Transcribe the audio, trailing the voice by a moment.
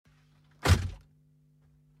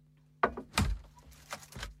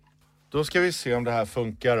Då ska vi se om det här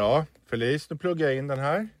funkar då. Felice, nu pluggar jag in den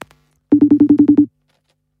här.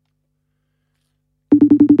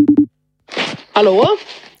 Hallå?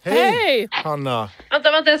 Hej! Hanna.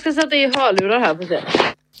 Vänta, jag ska sätta i hörlurar här för att se.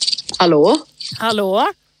 Hallå? Hallå?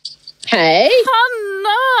 Hej!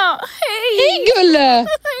 Hanna! Hej! Hej Gulle!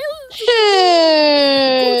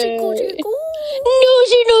 Hej! Nosi.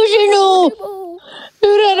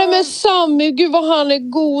 Hur är det med Sammy? Gud vad han är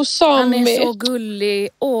god, Sammy. Han är så gullig.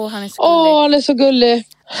 Han är så gullig. Han är så gullig.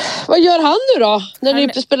 Vad gör han nu då? När ni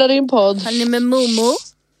inte spelar in podd? Han är med Momo.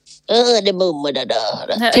 Det är Momo där.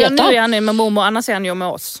 Ja, nu är han med Momo, annars är han ju med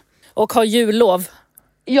oss. Och har jullov.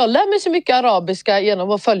 Jag lär mig så mycket arabiska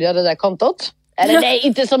genom att följa det där kontot. Eller nej,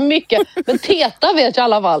 inte så mycket. Men Teta vet jag i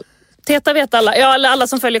alla fall. Teta vet alla. Ja, alla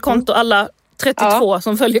som följer konto. Alla 32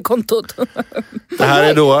 som följer kontot. Det här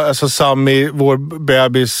är då alltså Sammy, vår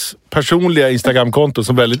bebis personliga Instagramkonto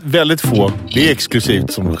som väldigt, väldigt få. Det är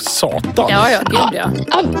exklusivt som satan. Ja, gud ja.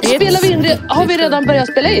 Spelar vi in, har vi redan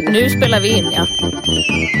börjat spela in? Nu spelar vi in, ja.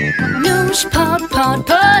 Nospodd,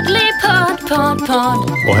 podd.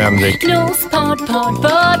 Och Henrik. Nospodd, podd.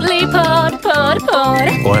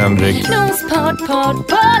 Och Henrik. Nospodd,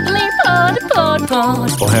 podd.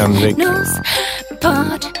 Och Henrik.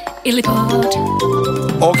 Nospodd, illipodd.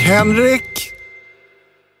 Och Henrik.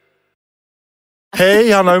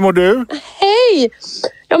 Hej Hanna, hur mår du? Hej!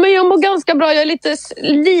 Ja, men jag mår ganska bra. Jag är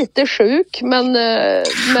lite sjuk, men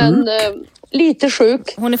lite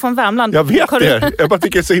sjuk. Hon är från Värmland. Jag vet det. Jag bara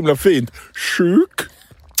tycker det är så himla fint. Sjuk.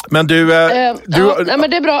 Men du... Nej, men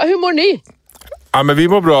det är bra. Hur mår ni? Ja, men vi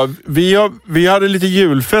mår bra. Vi hade lite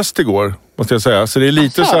julfest igår, måste jag säga. Så det är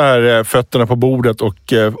lite så här fötterna på bordet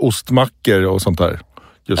och ostmackor och sånt där.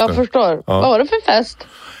 Just jag nu. förstår. Ja. Vad var det för fest?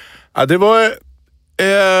 Ja, det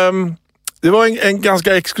var en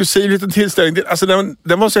ganska exklusiv liten tillställning. Alltså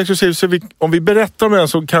den var så exklusiv så om vi berättar om den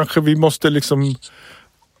så kanske vi måste liksom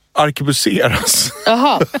arkebuseras.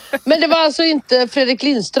 Jaha, men det var alltså inte Fredrik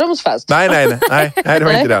Lindströms fest? Nej, det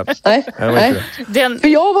var inte den. Nej. För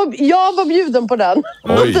jag var bjuden på den.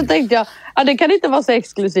 Och så tänkte jag, det kan inte vara så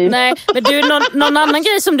exklusivt. Nej, men du, någon annan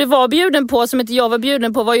grej som du var bjuden på som inte jag var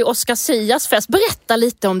bjuden på var ju Oscar Sias fest. Berätta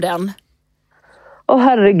lite om den.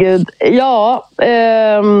 Herregud. Ja,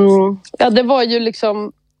 det var ju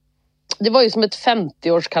liksom... Det var ju som ett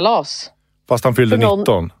 50-årskalas. Fast han fyllde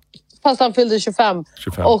 19. Fast han fyllde 25.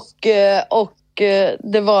 Och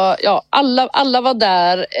det var... Ja, alla var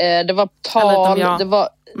där. Det var tal.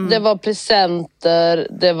 Det var presenter.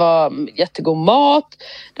 Det var jättegod mat.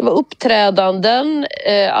 Det var uppträdanden.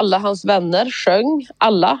 Alla hans vänner sjöng.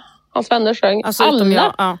 Alltså,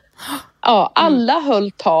 alla. Ja, alla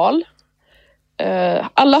höll tal.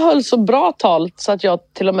 Alla höll så bra tal så att jag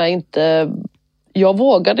till och med jag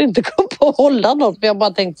vågade inte gå på och hålla något, för jag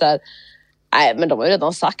bara tänkte så här: nej, men de har ju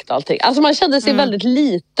redan sagt allting. Alltså man kände sig väldigt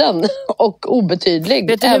liten och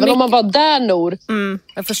obetydlig, även om man var där, Nor.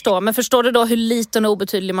 Jag förstår, men förstår du då hur liten och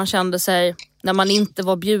obetydlig man kände sig när man inte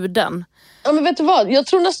var bjuden? Ja, men vet du vad? Jag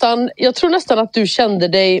tror nästan att du kände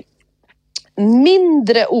dig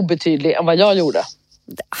mindre obetydlig än vad jag gjorde.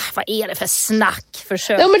 Vad är det för snack?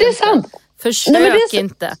 Försök. Ja, men det är sant. Försök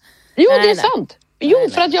inte. Jo, det är sant. Jo,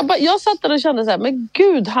 för att jag satt där och kände så här: men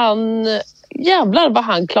gud, jävlar vad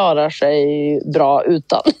han klarar sig bra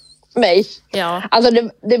utan mig. Ja. Alltså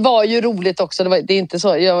det var ju roligt också. Det är inte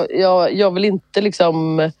så. Jag vill inte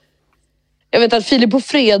liksom... Jag vet att Filip och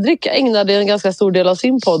Fredrik ägnade en ganska stor del av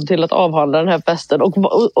sin podd till att avhandla den här festen.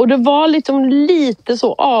 Och det var liksom lite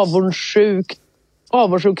så avundsjuk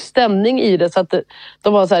stämning i det. Så att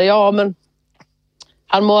de var så här: ja, men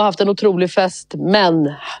han må ha haft en otrolig fest, men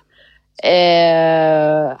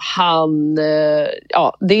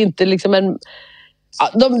det är inte liksom en... Ja,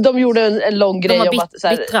 de gjorde en lång grej om att... Så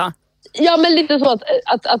här, bittra. Ja, men lite så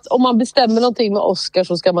att om man bestämmer någonting med Oscar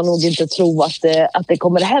så ska man nog inte tro att det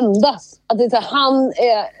kommer hända. Att det är så här,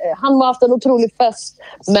 han har haft en otrolig fest,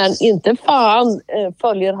 men inte fan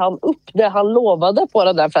följer han upp det han lovade på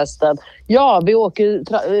den där festen. Ja, vi åker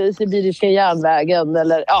Sibiriska järnvägen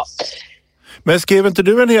eller ja... Men skrev inte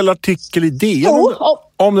du en hel artikel i DN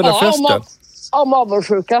om den här festen? Om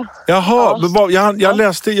avundsjuka. Jaha, ja. Jag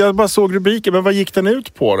läste, jag bara såg rubriken, men vad gick den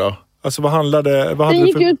ut på då? Alltså vad handlade...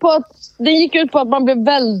 Den gick ut på att man blev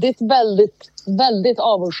väldigt, väldigt, väldigt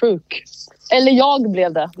avundsjuk. Eller jag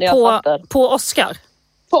blev det när jag satt där. På Oscar?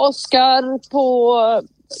 På Oscar,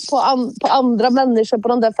 på andra människor på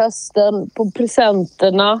den där festen, på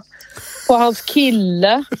presenterna, på hans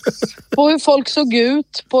kille, på hur folk såg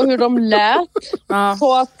ut, på hur de lät,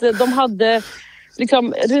 på att de hade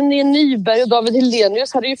liksom René Nyberg och David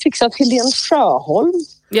Hellenius hade ju fixat Helene Sjöholm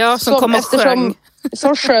Ja, som kom och sjöng.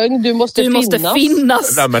 Som sjöng, du måste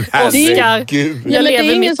finnas. Nej, men Oscar. Ja, det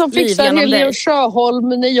är ingen som fixar Helene Sjöholm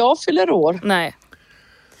när jag fyller år.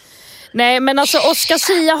 Nej, men alltså Oscar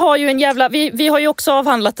Sia har ju en jävla... Vi har ju också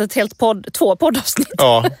avhandlat ett helt två poddavsnitt.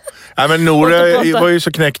 Ja. Nej, men Nora var ju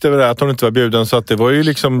så knäckt över det att hon inte var bjuden, så att det var ju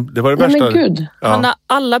liksom... Det var det värsta. Men gud. Ja. Hanna,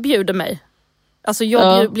 alla bjuder mig. Alltså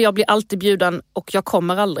jag blir alltid bjuden och jag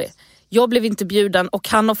kommer aldrig. Jag blev inte bjuden och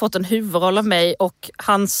han har fått en huvudroll av mig och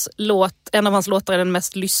en av hans låtar är den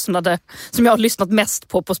mest lyssnade, som jag har lyssnat mest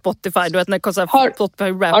på Spotify. Du vet, när det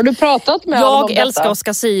har du pratat med honom om detta? Jag älskar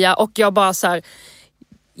Oscar Sia och jag bara så här: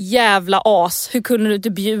 jävla as, hur kunde du inte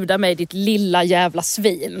bjuda mig, ditt lilla jävla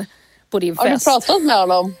svin, på din fest? Har du pratat med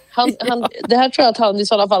honom? Det här tror jag att han i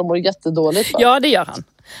sådana fall mår jättedåligt för. Ja, det gör han.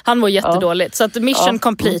 Han mår jättedåligt. Så att mission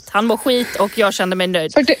complete. Han mår skit och jag kände mig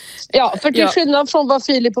nöjd. För till skillnad från vad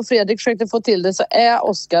Filip och Fredrik försökte få till det, så är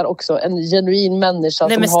Oscar också en genuin människa.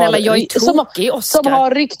 Nej, men snälla, jag är tråkig, Oscar. Som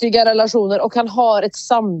har riktiga relationer och han har ett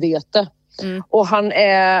samvete. Och han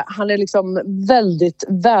är liksom väldigt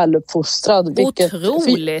väluppfostrad.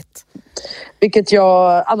 Otroligt. Vilket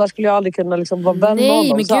annars skulle jag aldrig kunna liksom vara vän med honom.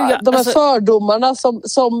 Men gud, de här fördomarna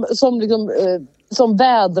som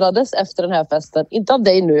vädrades efter den här festen, inte av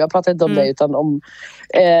dig nu, jag pratar inte om dig, utan om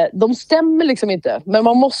de stämmer liksom inte, men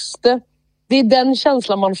man måste, det är den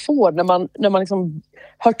känslan man får när man liksom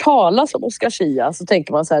hör talas om Oscar Sia, så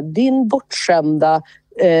tänker man så här: din bortskämda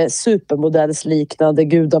supermodellsliknande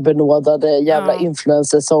gudabenådade jävla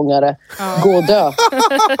influencersångare, gå och dö.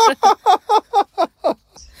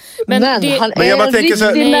 Men han är en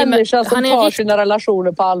riktig människa som tar sina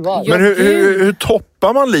relationer på allvar. Men hur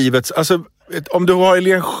toppar man livet? Alltså, om du har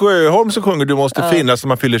Helene Sjöholm så sjunger du måste finnas när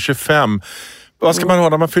man fyller 25. Vad ska man ha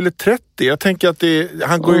när man fyller 30? Jag tänker att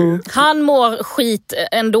han mår skit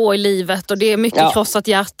ändå i livet och det är mycket krossat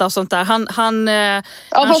hjärta och sånt där. Han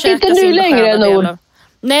fast inte nu längre nog.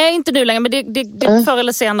 Nej, inte nu längre, men det förr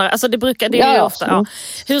eller senare. Alltså det är ju ofta. Ja.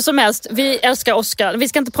 Hur som helst, vi älskar Oscar. Vi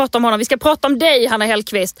ska inte prata om honom, vi ska prata om dig, Hanna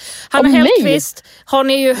Hellquist. Hanna Hellquist har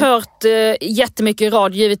ni ju hört jättemycket i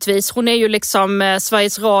radio givetvis. Hon är ju liksom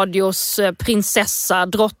Sveriges Radios prinsessa,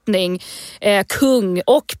 drottning, kung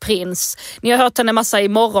och prins. Ni har hört henne massa i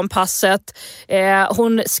Morgonpasset.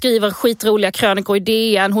 Hon skriver skitroliga krönikor i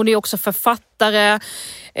DN. Hon är också författare.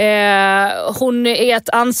 Hon är ett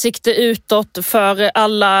ansikte utåt för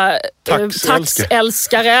alla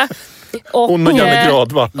taxälskare. Hon och Janne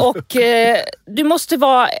Gradvall. Och du måste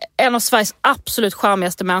vara en av Sveriges absolut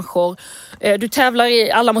charmigaste människor. Du tävlar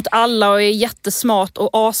i Alla mot alla och är jättesmart och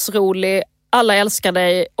asrolig. Alla älskar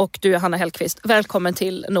dig och du är Hanna Hellquist. Välkommen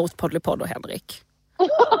till Nordpodd och Henrik.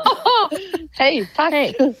 Hej, tack.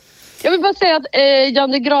 Hej. Jag vill bara säga att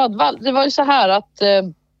Janne Gradvall, det var ju så här att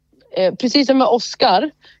precis som med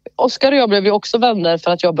Oscar och jag blev ju också vänner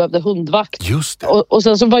för att jag behövde hundvakt. Just det. Och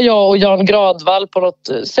sen så var jag och Jan Gradvall på något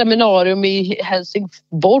seminarium i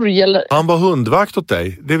Helsingborg. Han var hundvakt åt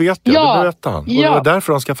dig, det vet jag. Det berättade han. Och det var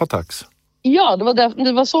därför han skaffade tax. Ja,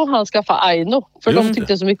 det var så han skaffade Aino. För de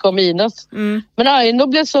tyckte så mycket om Ines. Men Aino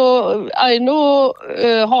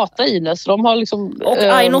hatar Ines. De har liksom, och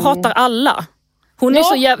Aino hatar alla. Hon är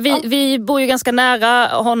så vi bor ju ganska nära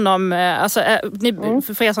honom. Alltså,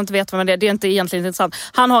 för er som inte vet vad det är inte egentligen intressant.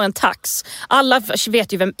 Han har en tax. Alla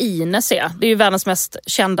vet ju vem Ines är. Det är ju världens mest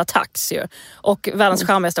kända tax ju. Och världens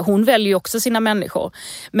charmigaste. Hon väljer ju också sina människor.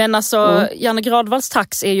 Men alltså, Janne Gradvalls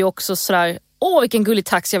tax är ju också sådär: vilken gullig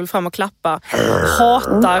tax, jag vill fram och klappa.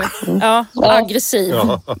 Hatar, aggressiv.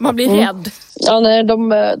 Man blir rädd. Ja, nej, men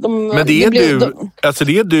det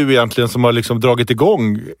är du egentligen som har liksom dragit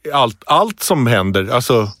igång allt som händer.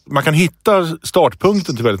 Alltså, man kan hitta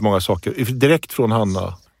startpunkten till väldigt många saker direkt från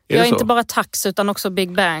Hanna. Jag är inte bara tax utan också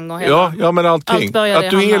Big Bang och hela. Ja, men allting.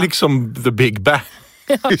 Att du är liksom the Big Bang.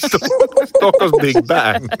 Stockholms Big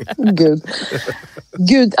Bang.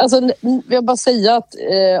 Gud, alltså jag vill bara säga att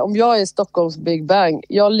om jag är Stockholms Big Bang,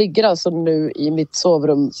 jag ligger alltså nu i mitt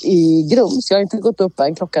sovrum i Grums. Jag har inte gått upp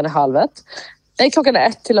än, klockan är 12:30. Nej, klockan är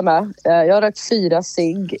 1 till och med. Jag har rökt 4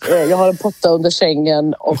 cigg. Jag har en potta under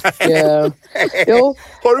sängen och jo.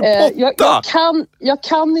 Har du potta? Jag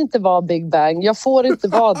kan inte vara Big Bang. Jag får inte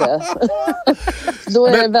vara det. Då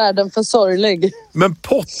är världen för sorglig. Men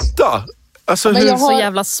potta? Alltså, men så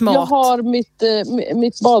jävla smart. Jag har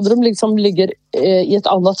mitt badrum liksom ligger i ett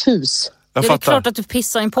annat hus. Det är klart att du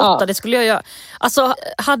pissar i en potta, det skulle jag göra. Alltså,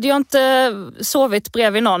 hade jag inte sovit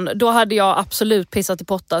bredvid någon, då hade jag absolut pissat i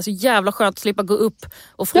potta. Så jävla skönt att slippa gå upp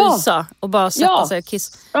och frysa och bara sätta sig och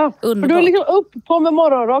kissa. Ja. Du är liksom upp, på med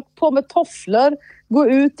morgonrock, på med tofflor, gå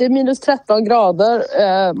ut, det är minus 13 grader,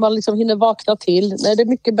 man liksom hinner vakna till. Nej, det är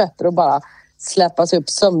mycket bättre att bara släpas upp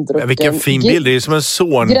sömndrucken. Vilken fin bild. Det är som en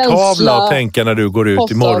såntavla att tänka när du går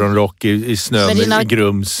ut i morgonrock i snön i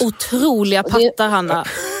Grums. Otroliga pattar, Hanna.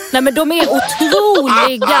 Nej, men de är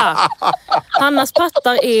otroliga. Hannas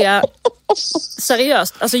pattar är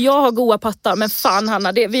seriöst. Alltså jag har goda pattar, men fan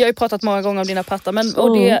Hanna, vi har ju pratat många gånger om dina pattar, men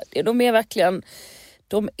de är verkligen...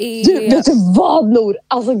 Du, vet du vad, Nor?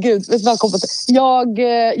 Alltså gud, vet du vad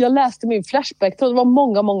jag läste min Flashback-tråd. Det var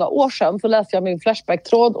många, många år sedan. Så läste jag min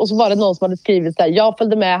Flashback-tråd. Och så var det någon som hade skrivit där. Jag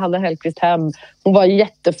följde med Hanna Hellquist hem. Hon var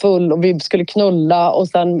jättefull och vi skulle knulla. Och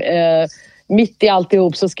sen mitt i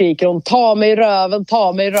alltihop så skriker hon: ta mig i röven,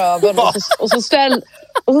 ta mig i röven. Och så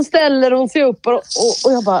ställer hon sig upp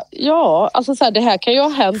och jag bara, ja, alltså så här, det här kan ju ha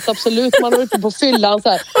hänt absolut. Man är ute på fyllan så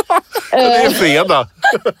här. Det är fredag.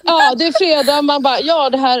 Ja, det är fredag. Man bara, ja,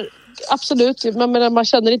 det här absolut. Men man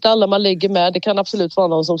känner inte alla man lägger med. Det kan absolut vara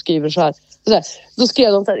någon som skriver så här. Då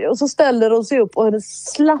skrev de så här, och så ställer hon sig upp och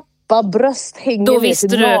hennes slappa bröst hänger ner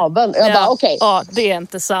till naveln. Jag bara, okej. Ja, det är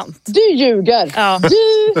inte sant. Du ljuger. Ja. Du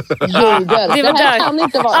ljuger. Det var här där. Kan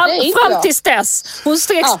inte vara. Fram tills dess. Hon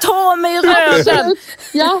streks ta mig i röven.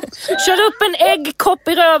 Ja. Kör upp en äggkopp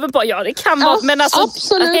i röven på. Ja, det kan vara. Men alltså,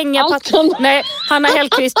 absolut. Hänga pattar. Nej, Hanna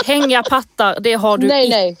Hellquist, hänga pattar, det har du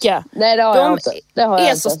icke. Nej, det har jag inte. Det har jag är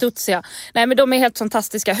inte. Så studsiga. Nej, men de är helt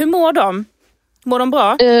fantastiska. Hur mår de? Mår de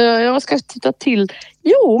bra? Jag ska titta till.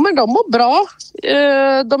 Jo, men de mår bra.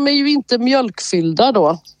 De är ju inte mjölkfyllda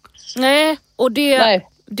då. Nej, och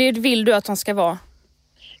det vill du att de ska vara?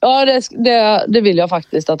 Ja, det vill jag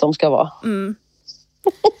faktiskt att de ska vara. Mm.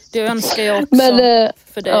 Det önskar jag också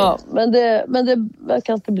för dig. Ja, men det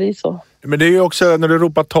verkar inte bli så. Men det är ju också när du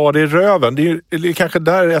ropar ta det i röven. Det är kanske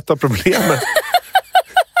där ett av problemen.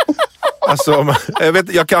 Alltså,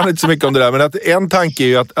 jag kan inte så mycket om det där, men att en tanke är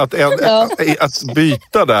ju att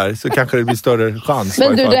byta där så kanske det blir större chans.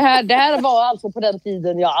 Men du, det här var alltså på den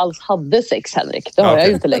tiden jag alls hade sex, Henrik. Det har jag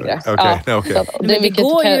ju inte längre. Okay. Men det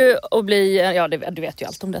går ju att bli... Ja, du vet ju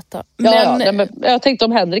allt om detta. Men jag tänkte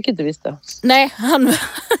om Henrik inte visste. Nej,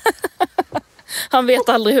 han vet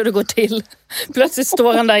aldrig hur det går till. Plötsligt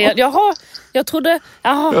står han där. Jaha, jag trodde...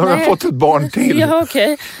 Jag har fått ett barn till. Ja,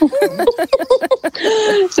 okej.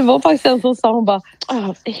 Det var faktiskt en som sa, hon bara,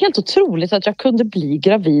 det är helt otroligt att jag kunde bli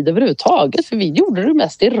gravid överhuvudtaget. För vi gjorde det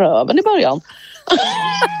mest i röven i början.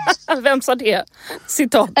 Vem sa det?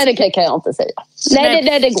 Citat. Nej, det kan jag inte säga.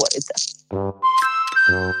 Nej, det går inte.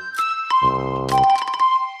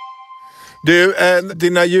 Du,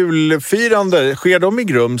 dina julfirande, sker de i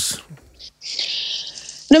Grums?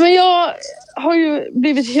 Nej, men jag har ju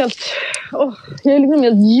blivit helt... jag är liksom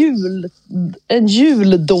en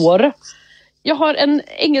juldåre. Jag har en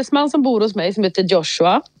engelsman som bor hos mig som heter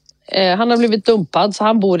Joshua. Han har blivit dumpad så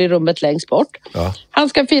han bor i rummet längst bort. Ja. Han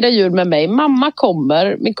ska fira jul med mig. Mamma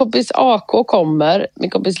kommer, min kompis AK kommer, min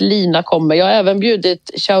kompis Lina kommer. Jag har även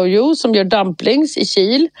bjudit Xiao Yu som gör dumplings i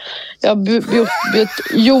Kil. Jag har bjudit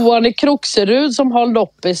Johan i Kroxerud som har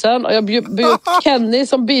loppisen. Och jag har bjudit Kenny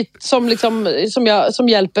som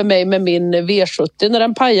hjälper mig med min V70 när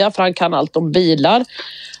den pajar, för han kan allt om bilar.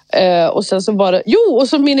 Och sen så var det... och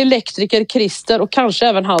så min elektriker Christer och kanske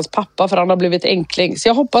även hans pappa, för han har blivit enkling. Så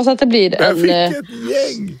jag hoppas att det blir en... Vilket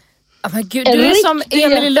gäng! Men gud, du är som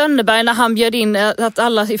Emil i Lönneberg när han bjöd in att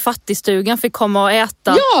alla i fattigstugan fick komma och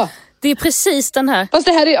äta. Ja! Det är precis den här. Fast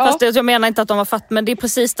jag menar inte att de var fattiga, men det är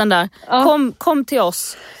precis den där. Ja. Kom till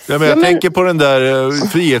oss. Ja, men jag tänker på den där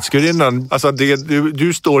frihetsgudinnan. Alltså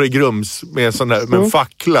du står i Grums med en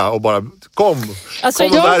fackla och bara kom. Alltså,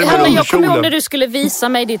 jag kommer ihåg när du skulle visa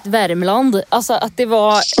mig ditt Värmland. Alltså att det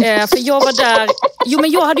var... för jag var där... Jo,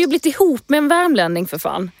 men jag hade ju blivit ihop med en värmlänning för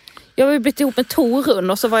fan. Jag har ju blivit ihop med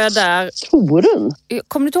Torun och så var jag där... Torun?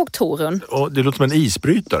 Kommer du inte ihåg Torun? Det låter som en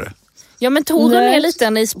isbrytare. Ja, men Torun är lite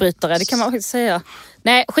en isbrytare, det kan man faktiskt säga.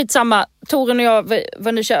 Nej, skitsamma. Torun och jag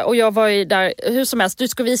var nykär och jag var ju där hur som helst. Du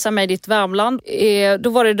ska visa mig ditt Värmland. Då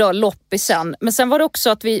var det då loppisen. Men sen var det också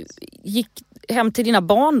att vi gick hem till dina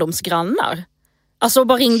barndomsgrannar. Alltså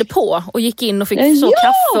bara ringde på och gick in och fick så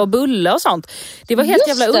kaffe och bulle och sånt. Det var helt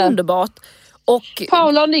jävla underbart. Och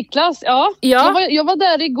Paula och Niklas, ja. Jag var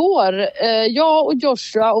där igår. Jag och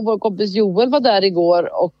Joshua och vår kompis Joel var där igår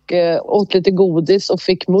och åt lite godis och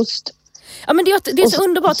fick must. Ja, men det är så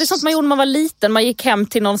underbart. Det är sånt man gjorde när man var liten. Man gick hem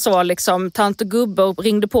till någon så liksom tant och gubbe och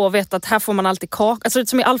ringde på och vet att här får man alltid kaka. Alltså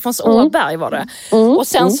som i Alfons Åberg var det. Och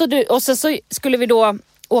sen så skulle vi då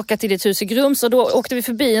åka till ditt hus i Grums och då åkte vi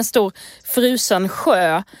förbi en stor frusen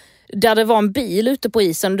sjö där det var en bil ute på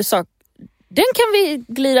isen och du sa, den kan vi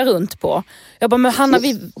glida runt på. Jag bara, men Hanna,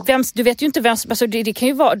 du vet ju inte vem, alltså det kan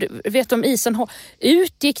ju vara, du vet om isen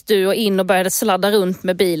utgick du och in och började sladda runt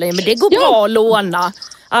med bilen, men det går bra att låna.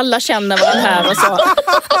 Alla känner varandra här och så.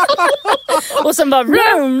 Och sen bara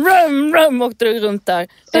rum åkte du runt där.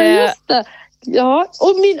 Just det. Ja,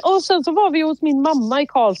 och sen så var vi hos min mamma i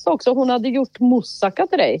Karlstad också. Hon hade gjort moussaka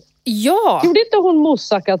till dig. Ja. Gjorde inte hon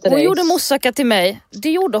moussaka till dig? Hon gjorde moussaka till mig.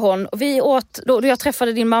 Det gjorde hon. Vi åt då jag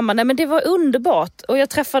träffade din mamma. Nej, men det var underbart. Och jag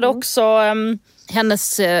träffade också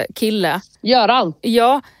hennes kille. Göran.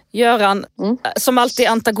 Ja, Göran, som alltid är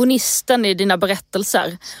antagonisten i dina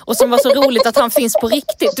berättelser. Och som var så roligt att han finns på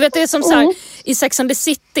riktigt. Du vet, det är som så här, i Sex and the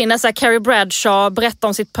City när så här Carrie Bradshaw berättar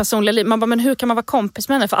om sitt personliga liv. Man bara, men hur kan man vara kompis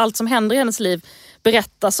med henne? För allt som händer i hennes liv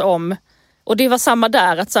berättas om. Och det var samma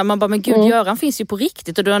där, att så här, man bara, men gud, Göran finns ju på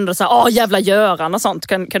riktigt. Och du ändå så här, jävla Göran och sånt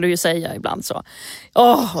kan du ju säga ibland så.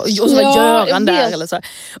 Och så var Göran där eller så här.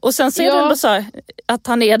 Och sen så är det ändå så här, att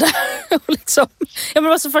han är där. Och liksom, men det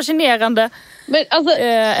var så fascinerande. Men alltså,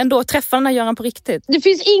 ändå träffa den här Göran på riktigt. Det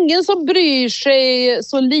finns ingen som bryr sig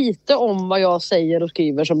så lite om vad jag säger och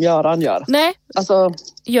skriver som Göran gör. Nej, alltså,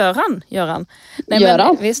 Göran. Nej,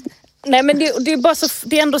 Göran? Men, visst. Nej, men det är bara så,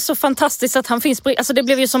 det är ändå så fantastiskt att han finns på, alltså det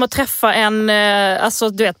blev ju som att träffa en alltså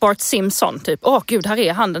du vet Bart Simpson typ. Gud, här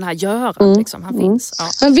är han, den här Göran liksom, han finns. Ja.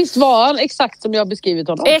 Men visst var han exakt som jag beskrivit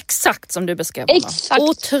honom? Exakt som du beskrev honom. Exakt.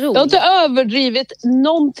 Otroligt. Jag har inte överdrivit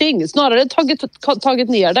någonting, snarare tagit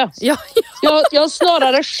ner det. Ja. Jag har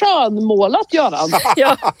snarare skönmålat Göran.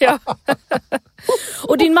 Ja.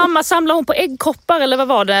 Och din mamma, samlade hon på äggkoppar eller vad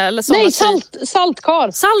var det? Eller nej,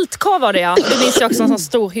 saltkar. Saltkar var det, ja. Det minns jag också, en sån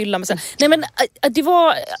stor hylla med sen. Nej, men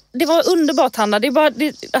det var underbart, Hanna. Det är bara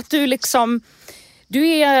att du liksom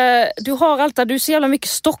du har alltid, du är så jävla mycket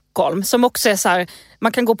Stockholm som också är så här,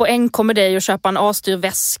 man kan gå på NK med dig och köpa en A-styr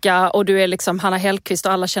väska och du är liksom Hanna Hellquist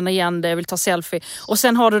och alla känner igen dig och vill ta selfie. Och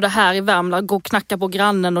sen har du det här i Värmland, gå och knacka på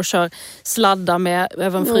grannen och kör sladdar med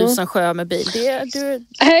över en frusen sjö med bil.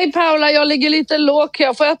 Hej Paula, jag ligger lite lågt.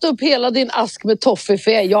 Jag får äta upp hela din ask med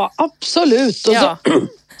toffifé. Ja, absolut. Och så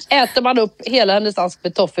äter man upp hela hennes ask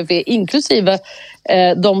med toffifé, inklusive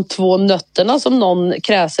de 2 nötterna som någon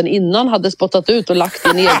kräsen innan hade spottat ut och lagt i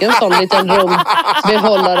en egen sån liten rund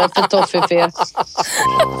behållare för toffifé.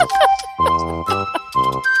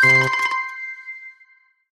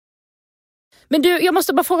 Men du, jag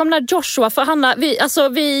måste bara fråga om den här Joshua, för Hanna,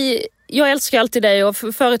 jag älskar alltid dig och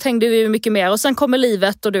förut hängde vi mycket mer och sen kommer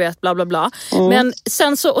livet och du vet bla bla bla. Men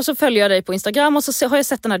sen så följer jag dig på Instagram och så har jag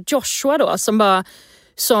sett den här Joshua då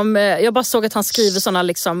som jag bara såg att han skriver såna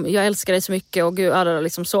liksom, jag älskar dig så mycket och gud,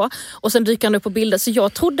 liksom så. Och sen dyker han upp på bilder, så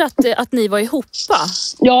jag trodde att ni var ihop, va?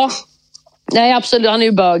 Ja, nej absolut, han är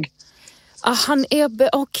ju bög. Han är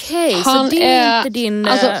okej, så det är inte din...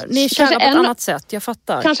 ni är kära på ett annat sätt, jag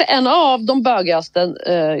fattar. Kanske en av de bögigaste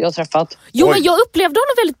jag har träffat. Jo, men jag upplevde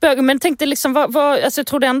honom väldigt bögig, men tänkte liksom, alltså, jag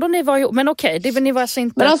trodde ändå ni var ihop. Men okej, ni var alltså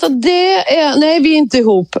inte... Men alltså nej, vi är inte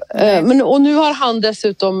ihop. Och nu har han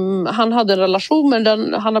dessutom, han hade en relation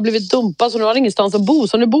men han har blivit dumpad så nu har han ingenstans att bo,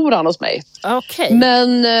 så nu bor han hos mig. Okej.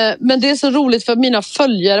 Men det är så roligt för mina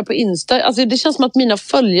följare på Insta, alltså det känns som att mina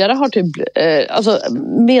följare har typ, alltså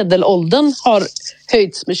medelåldern har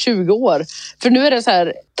höjts med 20 år. För nu är det så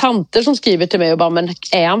här tanter som skriver till mig och bara, men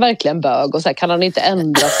är han verkligen bög? Och så här, kan han inte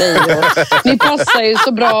ändra sig? Och, ni passar ju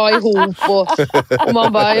så bra ihop. Och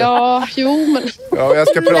man bara, men... Ja, jag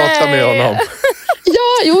ska prata med honom.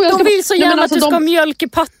 De vill så gärna att du ska ha mjölk i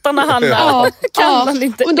pattarna, Hanna.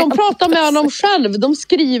 Men de pratar med honom själv. De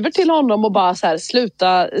skriver till honom och bara så här,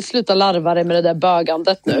 sluta larva dig med det där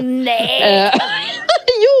bögandet nu. Nej.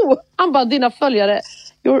 Jo, han bara, dina följare...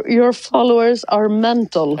 Your followers are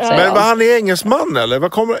mental. Men var han är engelsman eller?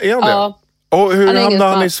 Vad är han det? Ja. Och hur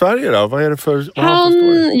hamnade han i Sverige då? Vad är det för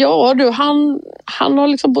han har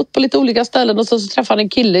liksom bott på lite olika ställen och så träffade han en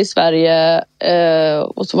kille i Sverige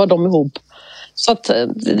och så var de ihop. Så att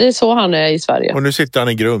det är så han är i Sverige. Och nu sitter han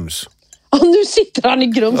i Grums.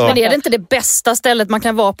 Ja. Men är det inte det bästa stället man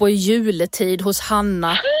kan vara på i juletid hos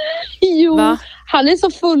Hanna? Jo, han är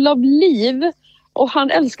så full av liv. Och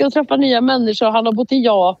han älskar att träffa nya människor. Han har bott i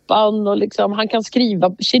Japan och liksom, han kan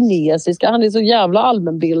skriva kinesiska. Han är så jävla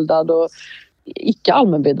allmänbildad och icke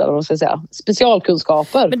allmänbildad, om man ska säga.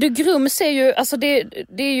 Specialkunskaper. Men du, Grums är ju, alltså det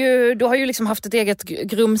är ju, du har ju liksom haft ett eget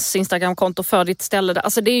Grums Instagramkonto för ditt ställe där.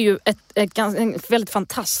 Alltså det är ju en väldigt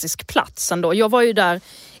fantastisk plats ändå. Jag var ju där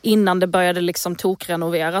innan det började liksom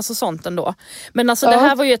tokrenoveras och sånt ändå. Men alltså det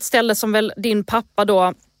här var ju ett ställe som väl din pappa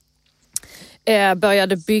då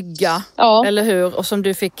började bygga, eller hur? Och som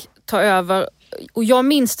du fick ta över. Och jag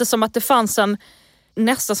minns det som att det fanns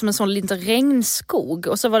nästan som en sån liten regnskog.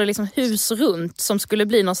 Och så var det liksom hus runt som skulle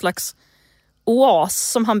bli någon slags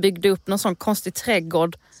oas som han byggde upp. Någon sån konstig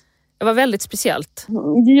trädgård. Det var väldigt speciellt.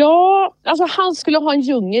 Ja, alltså han skulle ha en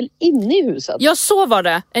djungel inne i huset. Ja, så var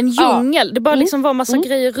det. En djungel. Ja. Det bara liksom var massa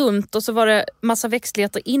grejer runt och så var det massa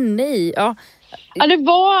växtligheter inne i. Ja. Ja, det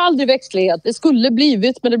var aldrig växtlighet. Det skulle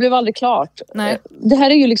blivit, men det blev aldrig klart. Nej. Det här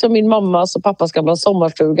är ju liksom min mammas och pappas gamla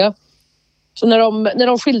sommarstuga. Så när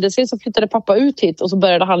de skilde sig så flyttade pappa ut hit och så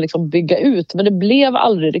började han liksom bygga ut. Men det blev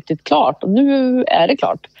aldrig riktigt klart. Och nu är det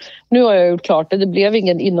klart. Nu har jag gjort klart det. Det blev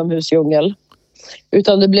ingen inomhusdjungel.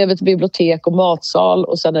 Utan det blev ett bibliotek och matsal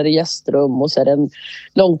och sen är det gästrum och så är det en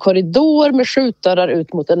lång korridor med skjutdörrar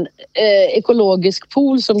ut mot en ekologisk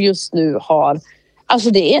pool som just nu har... Alltså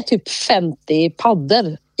det är typ 50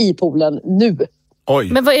 paddor i poolen nu. Oj.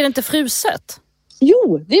 Men vad är det inte fruset?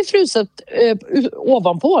 Jo, det är fruset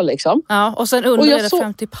ovanpå liksom. Ja, och sen under är det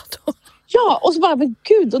 50 paddor. Ja, och så bara, men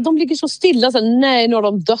gud, och de ligger så stilla. Så, nej, nu har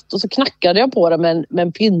de dött. Och så knackade jag på dem med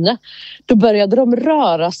en pinne. Då började de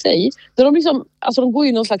röra sig. De går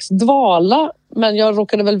i någon slags dvala. Men jag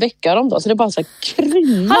råkade väl väcka dem då. Så det bara så här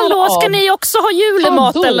kryllar. Hallå, ska ni också ha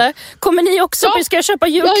julemat eller? Kommer ni också? Ja. Ska jag köpa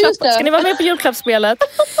julklapp? Ja, ska ni vara med på julklappsspelet?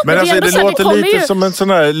 Men alltså, det låter lite som en sån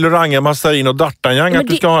här Loranga, Massarin och D'Artagnan. Att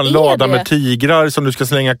du ska ha en lada med tigrar som du ska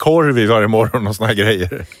slänga korv i varje morgon och såna här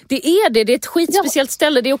grejer. Det är ett skitspeciellt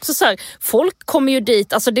ställe. Det är också så här, folk kommer ju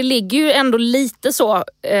dit. Alltså det ligger ju ändå lite så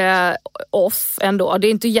off ändå. Det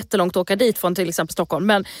är inte jättelångt att åka dit från till exempel Stockholm.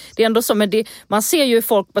 Men det är ändå så. Men man ser ju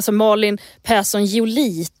folk, alltså Malin Persson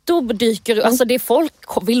Giolito dyker. Alltså det är folk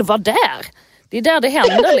vill vara där. Det är där det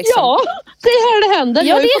händer liksom. Ja, det är här det händer.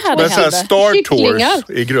 Ja, det är här det händer. Men så här Star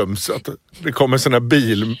Tours i Grums. Att det kommer sån här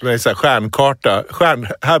bil med så här stjärnkarta.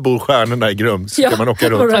 Här bor stjärnorna i Grums. Så kan man åka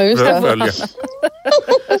runt och följa.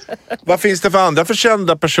 Vad finns det för andra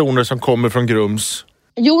förkända personer som kommer från Grums?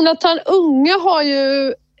 Jonathan Unge har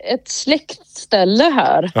ju ett släktställe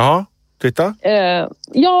här. Ja, titta.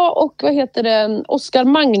 Ja, och vad heter det? Oskar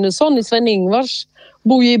Magnusson i Sven-Ingvars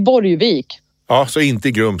bor ju i Borgvik. Ja, så inte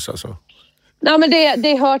i Grums alltså? Nej, men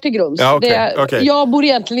det hör till Grums. Ja, okay. Jag bor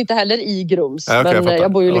egentligen inte heller i Grums. Ja, okay, men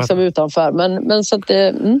jag bor ju liksom utanför. Men så att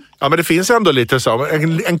Ja, men det finns ändå lite så.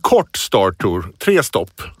 En kort starttour. 3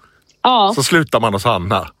 stopp. Ja. Så slutar man hos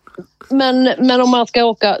Hanna. Men om man ska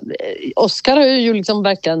åka... Oskar har ju liksom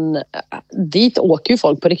verkligen... Dit åker ju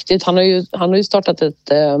folk på riktigt. Han har ju startat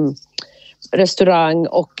ett restaurang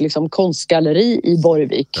och liksom konstgalleri i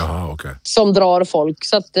Borgvik. Aha, okay. Som drar folk.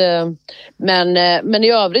 Så att, men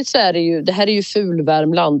i övrigt så är det ju... Det här är ju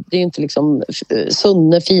Fulvärmland. Det är inte liksom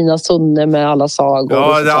fina Sunne med alla sagor.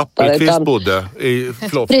 Ja, där Appelqvist bodde.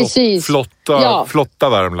 Flotta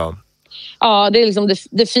Värmland. Ja, det är liksom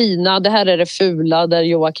det fina. Det här är det fula där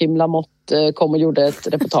Joakim Lamotte kom och gjorde ett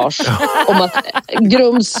reportage om att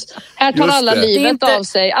Grums, här tar alla livet av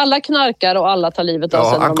sig. Alla knarkar och alla tar livet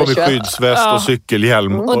av sig. Han kom i skyddsväst och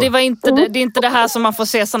cykelhjälm. Och det var inte det är inte det här som man får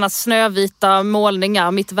se såna snövita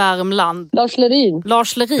målningar, mitt Värmland. Lars Lerin.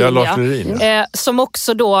 Lars Lerin. Som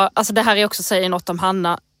också då, alltså det här är också säger något om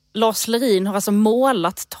Hanna. Lars Lerin har alltså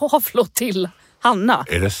målat tavlor till Hanna.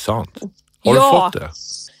 Är det sant? Har du fått det?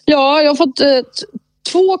 Ja, jag har fått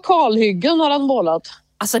 2 kalhyggen har han målat.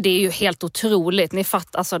 Alltså det är ju helt otroligt. Ni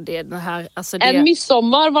fattar, alltså det här... Alltså det... En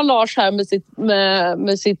midsommar var Lars här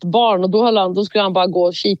med sitt barn och då skulle han bara gå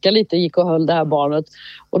och kika lite, gick och höll det här barnet.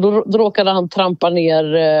 Och då råkade han trampa ner,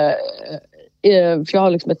 för jag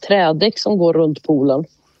har liksom ett trädäck som går runt poolen.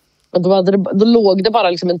 Och då låg det bara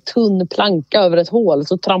liksom en tunn planka över ett hål,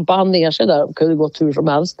 så trampade han ner sig där och kunde gå hur som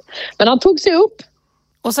helst. Men han tog sig upp.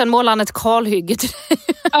 Och sen målar han ett kalhygge till dig.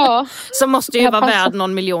 Ja. Som måste ju vara värd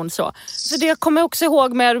någon miljon så. Så det kommer jag också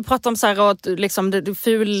ihåg med, du pratar om så här, att liksom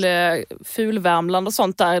fulvärmland och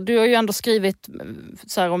sånt där. Du har ju ändå skrivit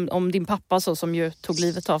så här om din pappa så, som ju tog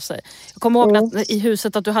livet av sig. Jag kommer ihåg att i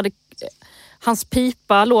huset att du hade, hans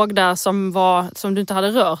pipa låg där som du inte hade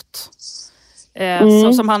rört.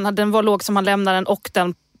 Den var låg som han lämnade den, och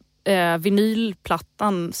den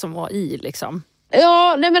vinylplattan som var i liksom.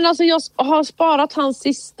 Ja, nej men alltså jag har sparat hans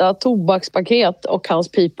sista tobakspaket och hans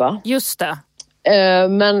pipa. Just det.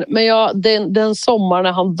 Men den sommar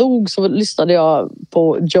när han dog så lyssnade jag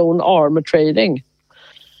på Joan Armour Trading.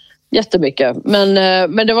 Jättemycket. Men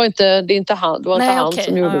det var inte han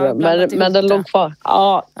som gjorde det. Men den låg kvar.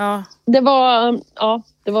 Ja. Det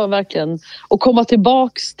var verkligen att komma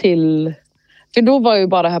tillbaks till... För då var jag ju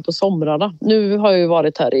bara här på somrarna. Nu har jag ju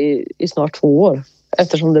varit här i snart 2 år.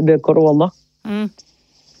 Eftersom det blev corona. Mm.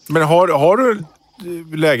 Men har du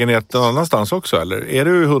lägenhet någon annanstans också, eller? Är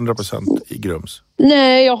du 100% i Grums?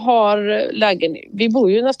 Nej, jag har lägenhet. Vi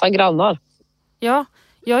bor ju nästan grannar. Ja,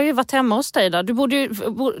 jag har ju varit hemma hos dig där.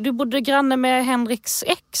 Du bodde granne med Henriks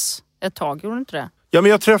ex ett tag, gjorde du inte det? Ja,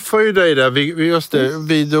 men jag träffade ju dig där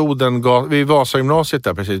vid Vasagymnasiet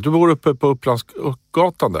där precis. Du bor uppe på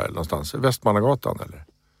Upplandsgatan där någonstans, Västmannagatan eller?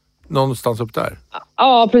 Någonstans upp där.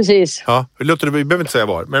 Ja, precis. Ja, vi behöver inte säga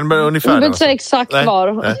var, men ungefär. Vi behöver inte säga exakt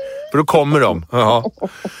var. Nej, för då kommer de. Ja.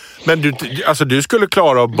 Men du skulle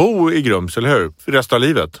klara att bo i Grums, eller hur? För resten av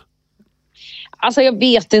livet? Alltså jag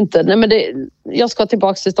vet inte. Nej, men jag ska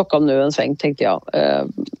tillbaka till Stockholm nu en sväng, tänkte jag.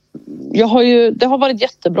 Det har varit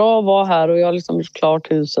jättebra att vara här och jag har liksom gjort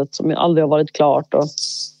klart huset som aldrig har varit klart.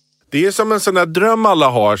 Det är som en sån där dröm alla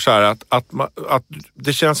har så här, att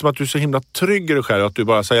det känns som att du är så himla trygg i dig själv, att du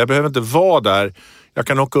bara säger jag behöver inte vara där, jag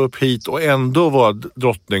kan åka upp hit och ändå vara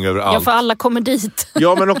drottning över allt. Ja, för alla kommer dit.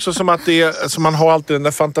 Ja, men också som att man har alltid den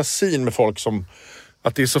där fantasin med folk som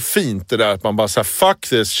att det är så fint det där att man bara säger fuck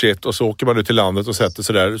this shit och så åker man ut till landet och sätter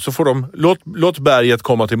sig där. Så får de, låt berget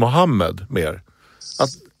komma till Mohammed mer. Att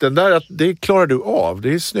den där, att det klarar du av.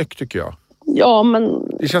 Det är snyggt tycker jag. Ja, men...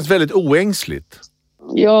 Det känns väldigt oängsligt.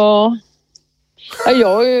 Ja.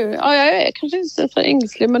 Jag är kanske inte så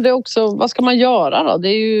ängslig, men det är också, vad ska man göra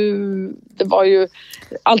då?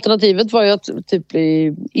 Alternativet var ju att typ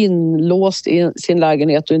bli inlåst i sin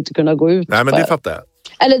lägenhet och inte kunna gå ut. Nej, men det fattar jag.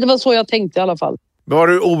 Eller det var så jag tänkte i alla fall. Var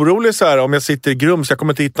du orolig så här om jag sitter i Grums, jag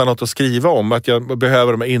kommer inte hitta något att skriva om, att jag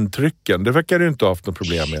behöver de här intrycken? Det verkar du inte ha haft något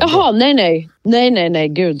problem med. Jaha, nej,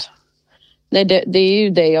 gud. Nej, det är ju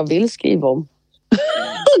det jag vill skriva om.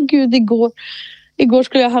 Gud, igår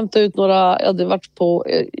skulle jag hämta ut några,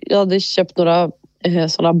 jag hade köpt några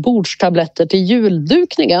sådana bordstabletter till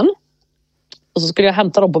juldukningen. Och så skulle jag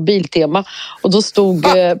hämta dem på Biltema. Och då stod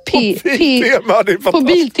på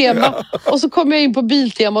Biltema. Och så kom jag in på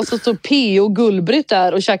Biltema och så stod P.O. Gullbritt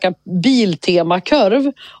där och käkade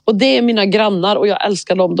Biltema-korv. Och det är mina grannar och jag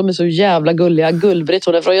älskar dem. De är så jävla gulliga. Gullbritt,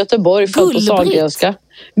 hon är från Göteborg. Född på Sahlgrenska.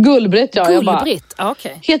 Gullbritt, ja. Gullbritt,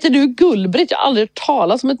 okej. Heter du Gullbritt? Jag har aldrig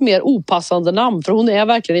talat som ett mer opassande namn. För hon är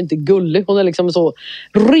verkligen inte gullig. Hon är liksom så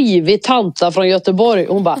rivig tanta från Göteborg.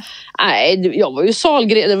 Hon bara, nej, jag var ju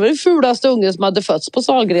Sahlgren. Det var det fulaste ungen som hade fötts på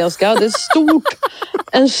Sahlgrenska. Det är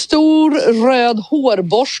en stor röd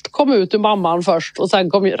hårborst kom ut ur mamman först. Och sen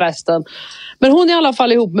kom resten. Men hon är i alla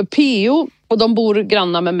fall ihop med P.O. Och de bor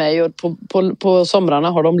grannar med mig och på somrarna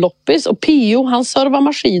har de loppis. Och P.O. han servar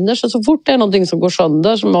maskiner så fort det är någonting som går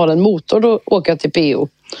sönder som har en motor då åker jag till P.O.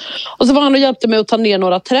 Och så var han och hjälpte mig att ta ner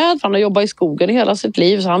några träd för han har jobbat i skogen i hela sitt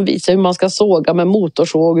liv. Så han visade hur man ska såga med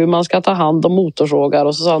motorsåg, hur man ska ta hand om motorsågar.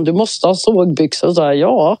 Och så sa han, du måste ha sågbyxor. Och så sa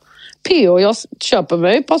jag, P.O. jag köper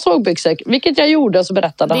mig ett par sågbyxor. Vilket jag gjorde, så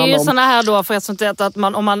berättade han om. Det är ju såna här då, för att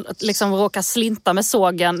om man liksom råkar slinta med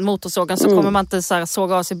motorsågen så kommer man inte så här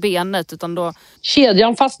såga av sig benet utan då...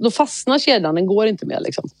 Då fastnar kedjan, den går inte mer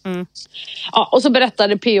liksom. Ja, och så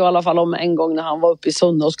berättade P.O. i alla fall om en gång när han var uppe i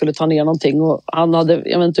Sunne och skulle ta ner någonting. Och han hade,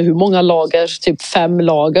 jag vet inte hur många lager, typ 5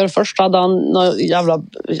 lager. Först hade han några jävla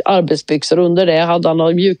arbetsbyxor, under det hade han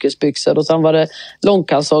några mjukisbyxor och sen var det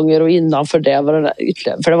långkalsonger och innanför det var det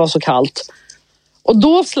ytterligare, för det var så kallt. Och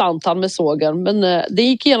då slant han med sågen, men det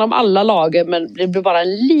gick igenom alla lager, men det blev bara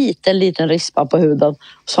en liten rispa på huden.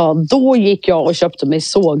 Så då gick jag och köpte mig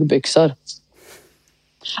sågbyxor. I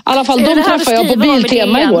alla fall, de träffade jag på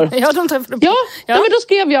Biltema igår. Ja, de träffade ja. Men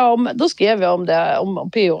då skrev jag om det, om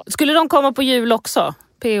P.O. Skulle de komma på jul också?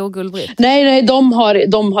 P.O. Gullbritt? Nej,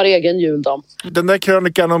 de har egen jul de. Den där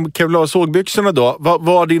krönikan om Kevlar sågbyxorna då,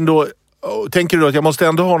 var din då... Tänker du att jag måste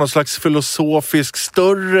ändå ha någon slags filosofisk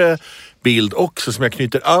större bild också som jag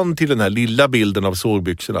knyter an till den här lilla bilden av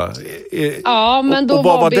sågbyxorna? Ja, men då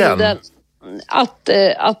var bilden den? Att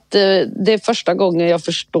det är första gången jag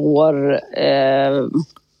förstår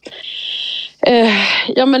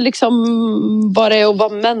ja men liksom vad det är att vara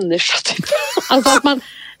människa typ. Alltså att man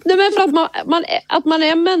nej, men för att man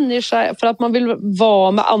är människa för att man vill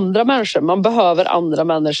vara med andra människor. Man behöver andra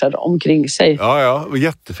människor omkring sig. Ja,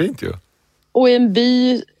 jättefint ju. Och i en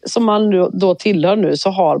by som man då tillhör nu så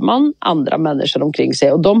har man andra människor omkring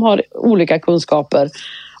sig. Och de har olika kunskaper.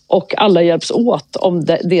 Och alla hjälps åt om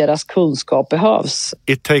deras kunskap behövs.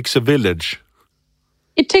 It takes a village.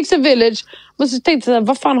 It takes a village. Men så tänkte jag,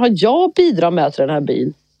 vad fan har jag bidragit med till den här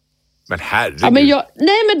byn? Men herregud. Ja,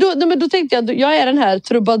 men då tänkte jag är den här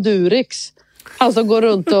trubadurix. Han som går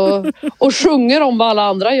runt och sjunger om vad alla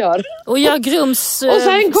andra gör. Och jag Grums och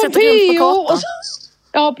sen kom P.O.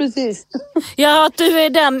 Ja, precis. Ja, att du är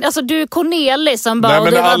den, alltså du är Cornelis som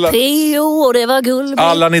bara, det var P.O. och det var Gullbritt.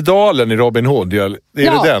 Allan i dalen i Robin Hood, är det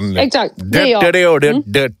den? Ja, exakt. Det är jag.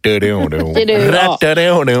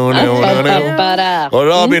 Och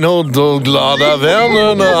Robin Hood och glada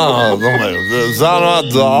vännerna. Samma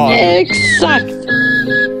dag. Exakt.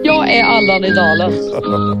 Jag är Allan i dalen.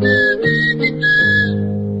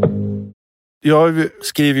 Jag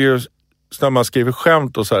skriver ju, när man skriver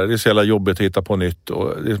skämt och så här, det är så jävla jobbigt att hitta på nytt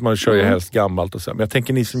och man kör ju helst gammalt och så här. Men jag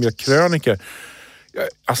tänker ni som gör krönikor,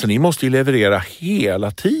 alltså ni måste ju leverera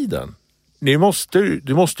hela tiden. Du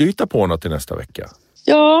måste ju hitta på något till nästa vecka.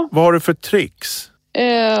 Ja. Vad har du för tricks?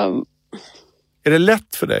 Är det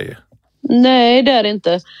lätt för dig? Nej, det är det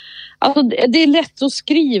inte. Alltså, det är lätt att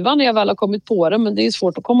skriva när jag väl har kommit på det, men det är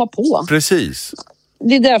svårt att komma på. Precis.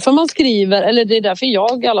 Det är därför man skriver, eller det är därför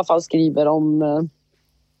jag i alla fall skriver om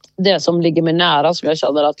det som ligger mig nära, som jag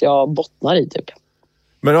känner att jag bottnar i typ.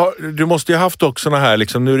 Men du måste ju haft också såna här,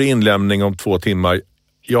 liksom, nu är det inlämning om 2 timmar.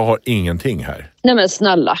 Jag har ingenting här. Nej men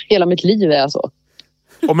snälla, hela mitt liv är så.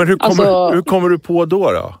 Men hur kommer du på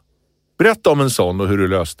då? Berätta om en sån och hur du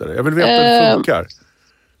löste det. Jag vill veta hur det funkar.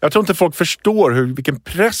 Jag tror inte folk förstår vilken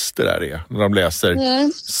press det där är när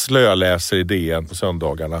de slöläser i DN på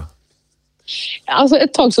söndagarna. Alltså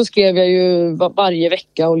ett tag så skrev jag ju varje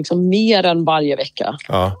vecka och liksom mer än varje vecka.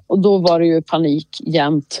 Ja. Och då var det ju panik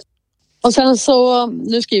jämt. Och sen så,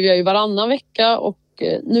 nu skriver jag ju varannan vecka och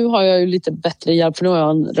nu har jag ju lite bättre hjälp för nu har jag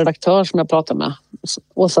en redaktör som jag pratar med,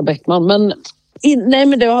 Åsa Bäckman. Men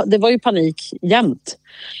det var ju panik jämt.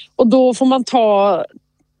 Och då får man ta...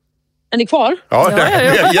 Är ni kvar? Ja. Vi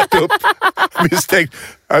har gett upp.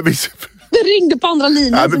 Det ringde på andra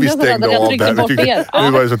linjen. Ja, men vi stängde av det.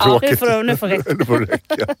 Nu var det så tråkigt. Nu får det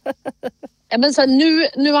räcka. Ja, men så här,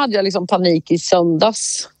 nu hade jag liksom panik i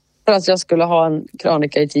söndags för att jag skulle ha en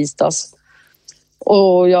krönika i tisdags.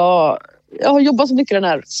 Och jag har jobbat så mycket den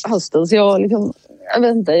här hösten så jag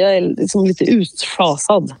är liksom lite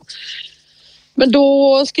utschasad. Men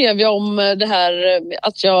då skrev jag om det här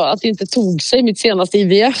att det inte tog sig mitt senaste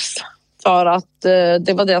IVF. För att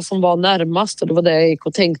det var det som var närmast och det var det jag gick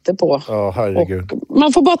och tänkte på. Ja, herregud. Och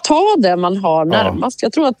man får bara ta det man har närmast.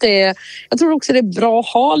 Jag tror också det är bra att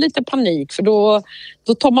ha lite panik för då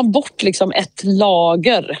tar man bort liksom ett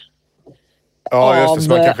lager. Ja, just det, så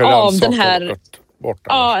man kanske av den här bort.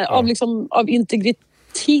 Av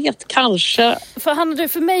integritet kanske. För Hanna,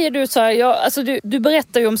 för mig är du så här, du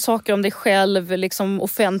berättar ju om saker om dig själv liksom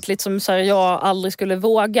offentligt som så här, jag aldrig skulle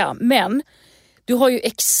våga, men du har ju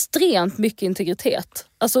extremt mycket integritet.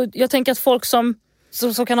 Alltså jag tänker att folk som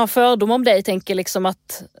kan ha fördom om dig tänker liksom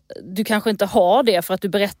att du kanske inte har det för att du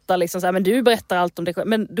berättar liksom så här, men du berättar allt om dig själv,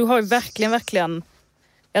 men du har ju verkligen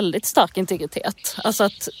väldigt stark integritet. Alltså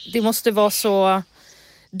att det måste vara så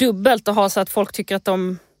dubbelt att ha så att folk tycker att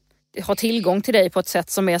de har tillgång till dig på ett sätt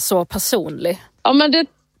som är så personlig. Ja men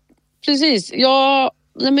precis. Jag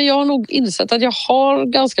har nog insett att jag har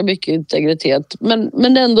ganska mycket integritet.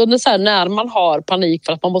 Men ändå när man har panik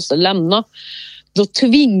för att man måste lämna, då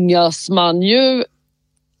tvingas man ju,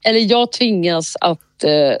 eller jag tvingas att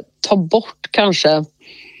ta bort kanske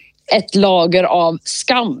ett lager av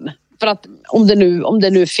skam. För att om det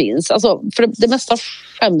nu finns. Alltså, för det mesta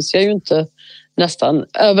skäms jag ju inte nästan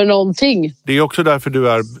över någonting. Det är också därför du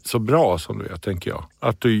är så bra som du är, tänker jag.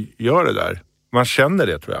 Att du gör det där. Man känner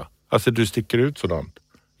det, tror jag. Alltså du sticker ut sådant.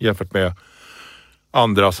 Jämfört med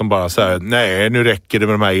andra som bara säger nej, nu räcker det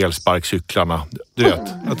med de här elsparkcyklarna. Du vet.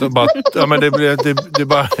 Att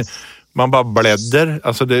man bara bläddrar.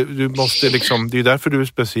 Alltså du måste liksom, det är därför du är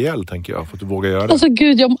speciell, tänker jag. För att du vågar göra det. Alltså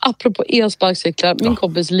gud, apropå elsparkcyklar. Min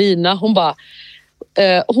kompis Lina, hon bara...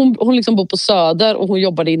 hon liksom bor på Söder och hon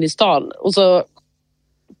jobbade in i stan. Och så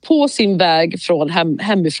på sin väg från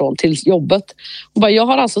hemifrån till jobbet. Hon bara, jag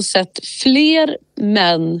har alltså sett fler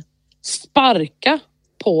män sparka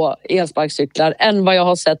på elsparkcyklar än vad jag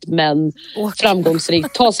har sett män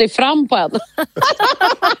framgångsrikt ta sig fram på en.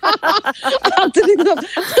 Att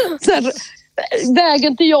liksom,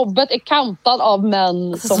 vägen till jobbet är kantad av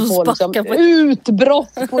män som får liksom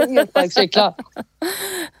utbrott på elsparkcyklar.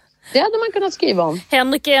 Det hade man kunnat skriva om.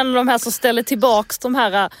 Henrik är en av de här som ställer tillbaks de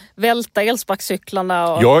här välta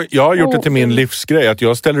elsparkcyklarna. Jag har gjort det till min livsgrej att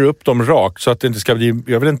jag ställer upp dem rakt så att det inte ska bli,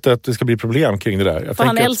 jag vill inte att det ska bli problem kring det där. För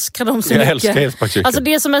han älskar dem så mycket. Jag älskar elsparkcyklar. Alltså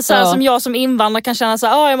det som är så här, som jag som invandrare kan känna så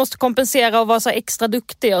här, jag måste kompensera och vara så här extra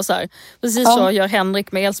duktig och så här. Precis så gör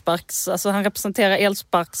Henrik med elsparks, alltså han representerar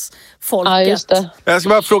elsparksfolket. Ja, just det. Jag ska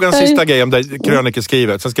bara fråga en sista grej om det krönikor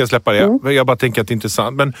skrivet, sen ska jag släppa det. Jag bara tänker att det är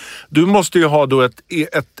intressant. Men du måste ju ha då ett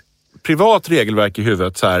privat regelverk i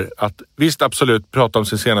huvudet så här, att visst absolut prata om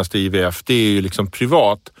sin senaste IVF, det är ju liksom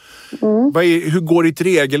privat. Hur går ditt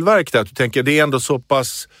regelverk där? Du tänker det är ändå så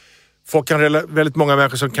pass, folk väldigt många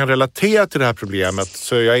människor som kan relatera till det här problemet,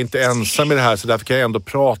 så jag är inte ensam i det här, så därför kan jag ändå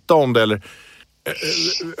prata om det. Eller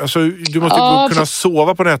alltså, du måste kunna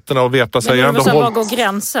sova på nätterna och veta så här, var går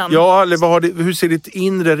gränsen? Ja, eller hur ser ditt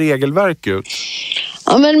inre regelverk ut?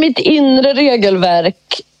 Ja, men mitt inre regelverk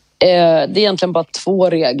det är egentligen bara 2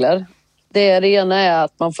 regler. Det ena är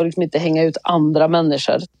att man får liksom inte hänga ut andra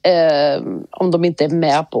människor om de inte är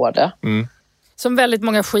med på det. Som väldigt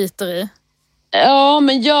många skiter i. Ja,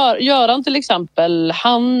 men Göran till exempel,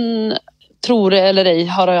 han tror det eller ej,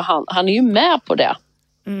 han är ju med på det.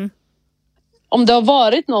 Om det har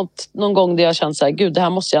varit någon gång där jag känt så här, gud, det här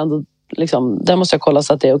måste jag ändå det måste jag kolla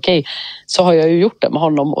så att det är okej. Så har jag ju gjort det med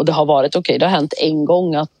honom och det har varit okej. Det har hänt en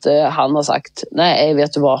gång att han har sagt, nej,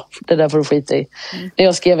 vet du vad, det där får du skita i. När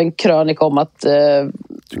jag skrev en krönika om att...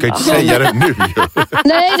 du kan inte säga det nu.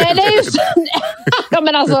 nej, det är just... ja,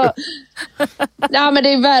 men alltså... Ja, men det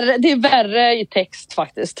är värre i text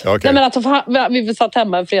faktiskt. Okay. Nej, men att vi satt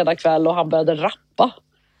hemma en fredagkväll och han började rappa.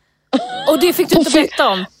 Och det fick du inte berätta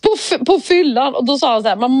om? På fyllan. Och då sa han så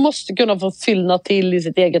här, man måste kunna få fyllna till i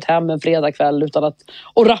sitt eget hem en fredagkväll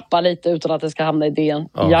och rappa lite utan att det ska hamna i DN.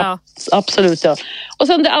 Ja, absolut. Ja. Och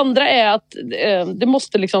sen det andra är att det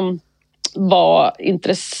måste liksom vara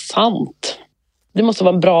intressant. Det måste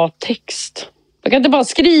vara en bra text. Man kan inte bara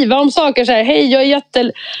skriva om saker så här, hej, jag är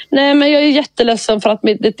jätteledsen för att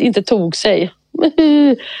det inte tog sig.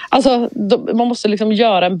 Alltså, man måste liksom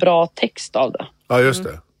göra en bra text av det. Ja, just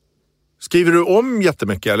det. Skriver du om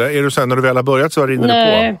jättemycket eller är du sen när du väl har börjat så rinner du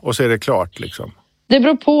på och så är det klart liksom? Det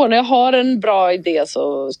beror på. När jag har en bra idé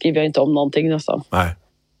så skriver jag inte om någonting nästan. Nej.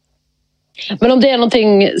 Men om det är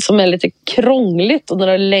någonting som är lite krångligt och när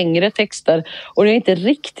det är längre texter och jag inte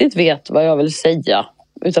riktigt vet vad jag vill säga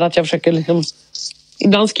utan att jag försöker liksom...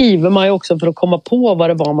 Ibland skriver man ju också för att komma på vad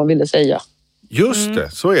det var man ville säga. Just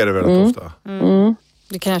det, så är det väldigt ofta.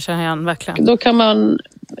 Det kan jag känna igen, verkligen. Då kan man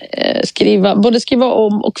både skriva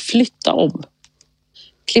om och flytta om.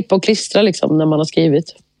 Klippa och klistra liksom när man har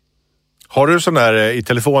skrivit. Har du sån där i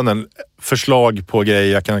telefonen förslag på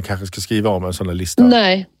grejer jag kanske ska skriva om en sån där lista?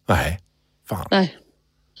 Nej. Fan. Nej.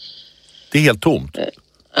 Det är helt tomt.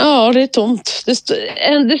 Ja, det är tomt.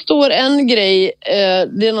 Det står en grej,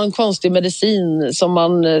 det är någon konstig medicin som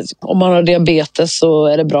om man har diabetes så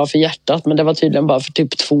är det bra för hjärtat, men det var tydligen bara för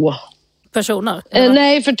typ 2 personer?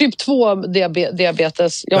 Nej, för typ 2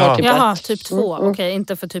 diabetes. Jag har typ Jaha, 1. typ 2. Okej,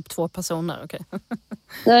 inte för typ 2 personer. Okej.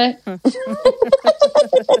 Nej.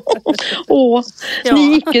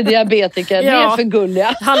 Ni icke-diabetiker, det är för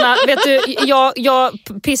gulliga. Hanna, vet du, jag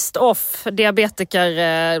pissed off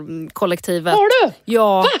diabetikerkollektivet. Har du?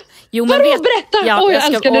 Ja. Va? Jo, men berätta! Jag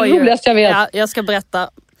älskar det roligaste jag vet. Ja, jag ska berätta.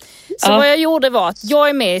 Så vad jag gjorde var att jag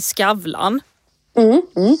är med i Skavlan.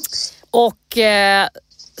 Och...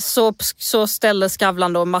 Så ställer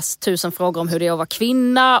Skavlan då tusen frågor om hur det är att vara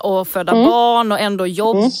kvinna och föda barn och ändå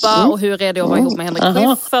jobba och hur är det att vara ihop med Henrik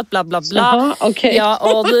Schyffert, bla bla bla. Ja,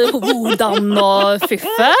 och det är hodan och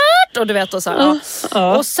Schyffert och du vet och så här.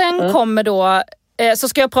 Och sen kommer då så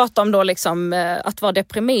ska jag prata om då liksom att vara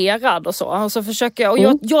deprimerad och så. Och så försöker jag, och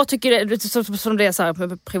jag tycker det som det är så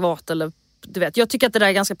här privat eller du vet, jag tycker att det där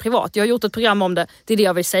är ganska privat. Jag har gjort ett program om det, det är det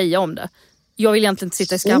jag vill säga om det. Jag vill egentligen inte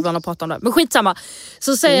sitta i Skavlan och prata om det. Men skitsamma.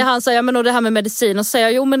 Så säger han så här, men och det här med medicin. Och säger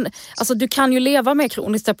jo men alltså du kan ju leva med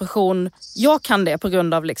kronisk depression. Jag kan det på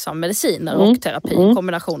grund av liksom mediciner och terapi.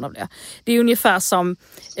 Kombination av det. Det är ungefär som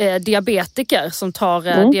diabetiker som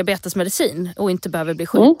tar diabetesmedicin och inte behöver bli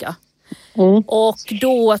sjuka. Och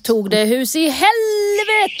då tog det hus i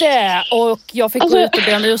helvete. Och jag fick gå ut och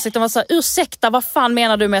be om ursäkt. Och var så här, ursäkta, vad fan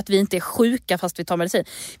menar du med att vi inte är sjuka fast vi tar medicin?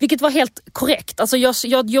 Vilket var helt korrekt. Alltså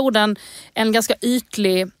jag gjorde en ganska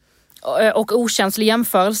ytlig och okänslig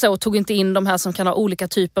jämförelse och tog inte in de här som kan ha olika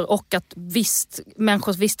typer och att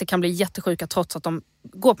människor visst kan bli jättesjuka trots att de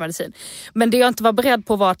går på medicin. Men det jag inte var beredd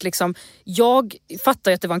på var att liksom, jag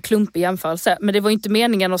fattar ju att det var en klumpig jämförelse, men det var inte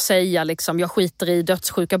meningen att säga liksom, jag skiter i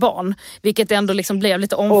dödssjuka barn, vilket ändå liksom blev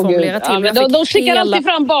lite omformulerat till. Ja, de skickar alltid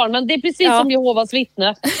fram barnen, det är precis som Jehovas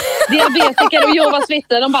vittne. Diabetiker och Jehovas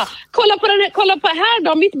vittne, de bara, kolla på här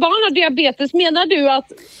då, mitt barn har diabetes, menar du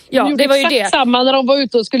att det var ju det samma när de var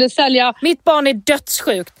ute och skulle sälja? Mitt barn är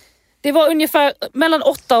dödssjukt. Det var ungefär mellan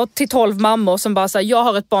 8 till 12 mammor som bara sa, jag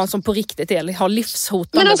har ett barn som på riktigt har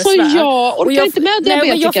livshotande besvär. Men alltså jag orkar inte med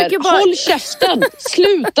diabetiker. Håll käften,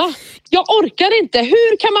 sluta. Jag orkar inte.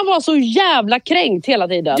 Hur kan man vara så jävla kränkt hela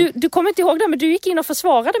tiden? Du kommer inte ihåg det, men du gick in och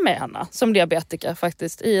försvarade mig, Anna, som diabetiker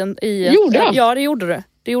faktiskt. Gjorde jag? Ja, det gjorde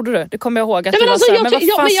du. Det kommer jag ihåg att du var så här, men vad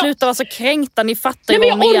fan, sluta vara så kränkta, ni fattar ju vad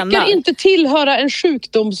jag menar. Jag orkar inte tillhöra en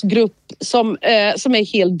sjukdomsgrupp som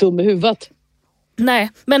är helt dum i huvudet. Nej,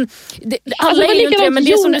 men alla är ju inte det, men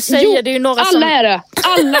det som du säger, det är ju några som... Alla är det,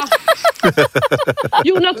 alla!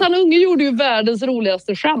 Jonathan Unge gjorde ju världens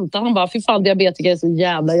roligaste skämt. Han bara, fy fan, diabetiker är så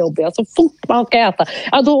jävla jobbiga. Så fort man ska äta,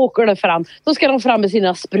 då åker det fram. Då ska de fram med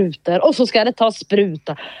sina sprutor och så ska det ta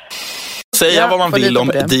spruta. säga vad man vill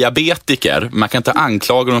om diabetiker. Man kan inte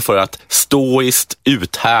anklaga dem för att stoiskt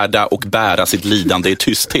uthärda och bära sitt lidande i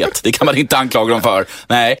tysthet. Det kan man inte anklaga dem för.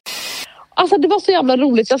 Nej. Alltså det var så jävla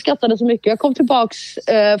roligt, jag skrattade så mycket. Jag kom tillbaks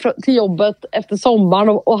till jobbet efter sommaren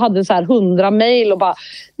och hade så här 100 mejl och bara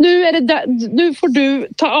nu får du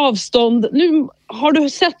ta avstånd. Nu har du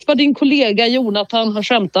sett vad din kollega Jonathan har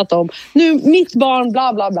skämtat om. Nu mitt barn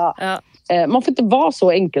bla bla bla. Ja. Man får inte vara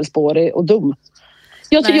så enkelspårig och dum.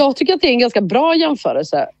 Jag tycker att det är en ganska bra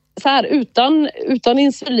jämförelse. Så här, utan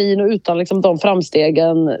insulin och utan liksom de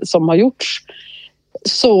framstegen som har gjorts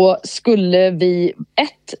så skulle vi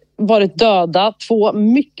varit döda, 2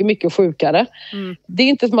 mycket, mycket sjukare. Det är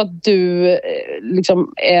inte som att du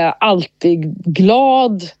liksom är alltid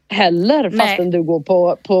glad heller fastän du går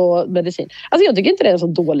på medicin. Alltså jag tycker inte det är en så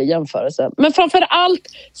dålig jämförelse. Men framför allt,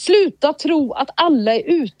 sluta tro att alla är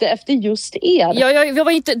ute efter just er. Jag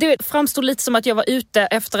var inte, det framstod lite som att jag var ute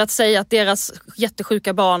efter att säga att deras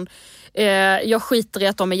jättesjuka barn jag skiter i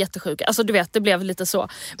att de är jättesjuka. Alltså du vet, det blev lite så.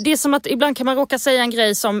 Det är som att ibland kan man råka säga en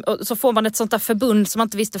grej så får man ett sånt där förbund som man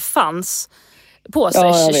inte visste fanns på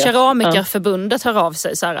sig. Keramikerförbundet hör av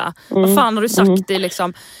sig så här. Vad fan har du sagt det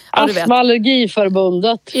liksom?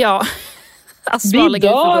 Astma-allergiförbundet. Ja. Vi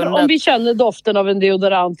dör om vi känner doften av en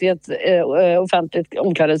deodorant i ett offentligt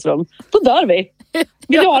omklädningsrum. Då dör vi.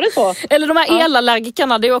 Vill du ha det så? Eller de här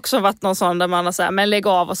elallergikerna, det har också varit någon sån där man har såhär, men lägg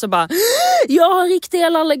av och så bara jag har riktig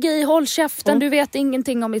elallergi, håll käften, du vet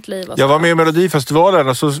ingenting om mitt liv. Jag var med i Melodifestivalen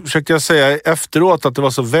och så försökte jag säga efteråt att det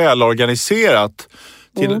var så välorganiserat.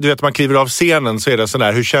 Du vet, man kliver av scenen så är det sån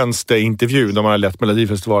här, hur känns det intervju när man har lett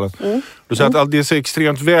Melodifestivalen. Du säger att det är så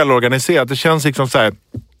extremt välorganiserat. Det känns liksom så här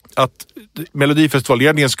att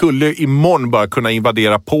Melodifestivalledningen skulle imorgon bara kunna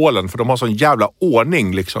invadera Polen för de har sån jävla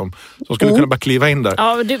ordning liksom. De skulle kunna bara kliva in där.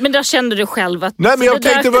 Ja, men där kände du själv att... Nej, men jag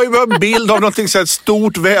tänkte det var en bild av någonting så här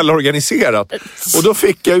stort, välorganiserat. Och då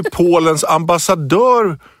fick jag ju Polens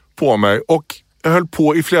ambassadör på mig och jag höll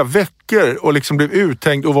på i flera veckor och liksom blev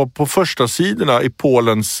uthängd och var på första sidorna i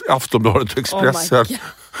Polens Aftonbladet och Expressen.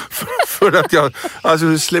 För att jag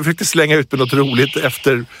försökte slänga ut med något roligt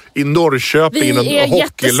i Norrköping i någon hockeylada. Vi är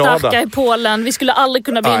jättestarka i Polen. Vi skulle aldrig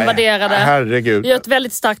kunna bli invaderade. Herregud. Vi har ett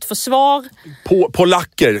väldigt starkt försvar.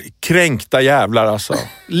 Polacker, kränkta jävlar alltså.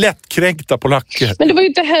 Lättkränkta polacker. Men det var ju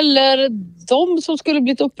inte heller de som skulle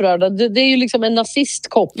blivit upprörda. Det är ju liksom en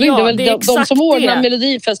nazistkoppling. Ja, det är väl de som ordnar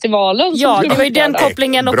Melodifestivalen. Ja, det var ju den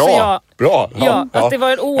kopplingen också. Bra. Ja, att det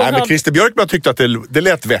var en oerhörd... Nej, men Christer Björkman tyckte att det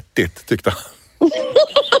lät vettigt, tyckte han.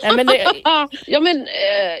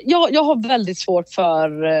 Jag har väldigt svårt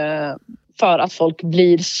för att folk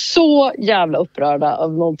blir så jävla upprörda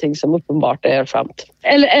av någonting som uppenbart är skämt.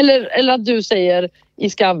 Eller att du säger i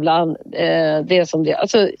Skavlan det som det.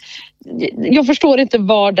 Alltså, jag förstår inte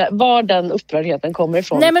var den upprördheten kommer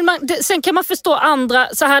ifrån. Nej, men sen kan man förstå andra.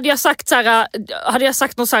 Så hade jag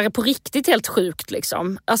sagt något så här på riktigt helt sjukt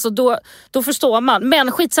liksom. Alltså då förstår man.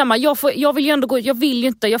 Men skitsamma, jag vill ju ändå gå. Jag vill ju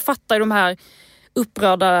inte. Jag fattar ju de här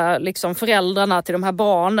upprörda liksom föräldrarna till de här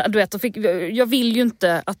barnen. Du vet, jag vill ju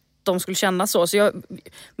inte att de skulle känna så jag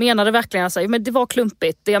menade verkligen att men det var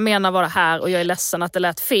klumpigt. Det jag menar var det här och jag är ledsen att det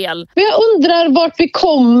lät fel. Men jag undrar vart vi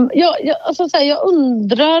kom. Jag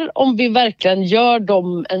undrar om vi verkligen gör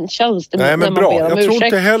dem en tjänst. Nej, men bra. Jag tror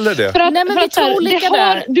inte heller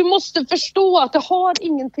det. Du måste förstå att det har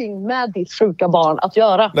ingenting med ditt sjuka barn att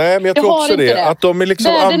göra. Nej, men jag tror också det. Att de är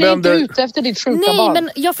liksom använder... är inte ute efter ditt sjuka barn. Nej,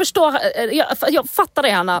 men jag förstår. Jag fattar det,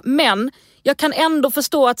 Hanna. Men jag kan ändå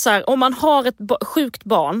förstå att så här, om man har ett sjukt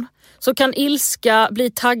barn så kan ilska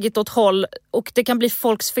bli taggigt åt håll och det kan bli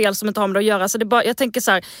folks fel som inte har med det att göra. Så jag tänker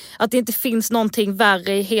så här, att det inte finns någonting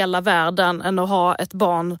värre i hela världen än att ha ett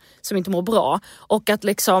barn som inte mår bra. Och att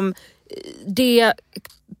liksom det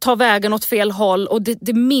tar vägen åt fel håll och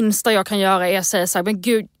det minsta jag kan göra är att säga så här, men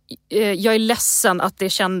gud, jag är ledsen att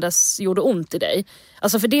det gjorde ont i dig.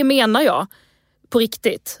 Alltså för det menar jag. På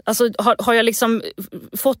riktigt. Alltså har jag liksom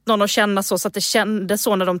fått någon att känna så att det kändes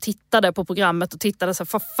så när de tittade på programmet och tittade så här,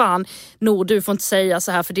 för fan, du får inte säga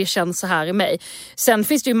så här för det känns så här i mig. Sen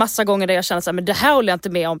finns det ju massa gånger där jag känner så här, men det här håller jag inte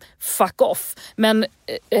med om, fuck off. Men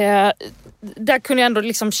där kunde jag ändå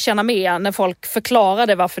liksom känna med när folk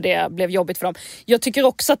förklarade varför det blev jobbigt för dem. Jag tycker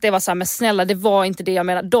också att det var så här, men snälla, det var inte det jag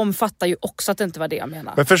menar. De fattar ju också att det inte var det jag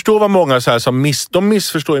menar. Men förstå vad många så här som de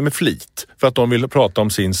missförstår ju med flit för att de vill prata om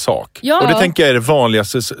sin sak. Ja. Och det tänker jag är det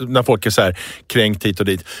vanligaste när folk är så här kränkt hit och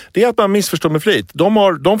dit. Det är att man missförstår med flit.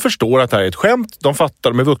 De förstår att det här är ett skämt. De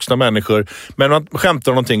fattar med vuxna människor. Men man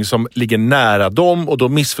skämtar om någonting som ligger nära dem och då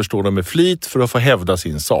missförstår de med flit för att få hävda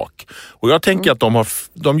sin sak. Och jag tänker att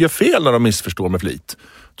de gör fel när de missförstår med flit.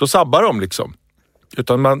 Då sabbar de liksom.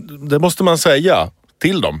 Utan det måste man säga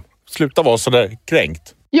till dem. Sluta vara så där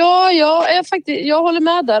kränkt. Ja, jag håller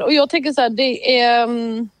med där. Och jag tänker så här, det är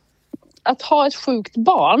att ha ett sjukt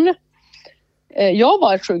barn. Jag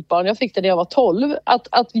var ett sjukt barn, jag fick det när jag var 12.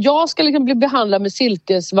 Att jag ska liksom bli behandlad med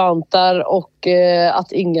silkesvantar och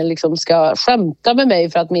att ingen liksom ska skämta med mig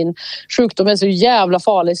för att min sjukdom är så jävla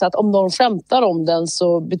farlig så att om någon skämtar om den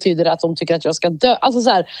så betyder det att de tycker att jag ska dö. Alltså så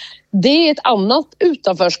här, det är ett annat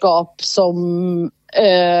utanförskap som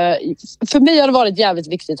för mig har det varit jävligt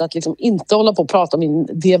viktigt att liksom inte hålla på och prata om min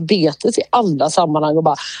diabetes i alla sammanhang och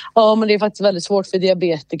bara men det är faktiskt väldigt svårt för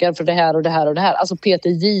diabetiker för det här och det här och det här. Alltså Peter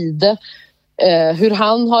Gide, hur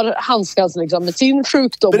han har handskats liksom med sin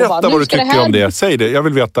sjukdom. Berätta och bara, vad du tycker om det. Säg det, jag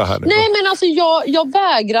vill veta här nu. Nej men alltså jag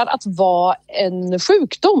vägrar att vara en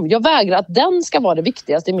sjukdom. Jag vägrar att den ska vara det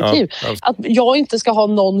viktigaste i mitt liv. Att jag inte ska ha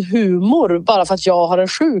någon humor bara för att jag har en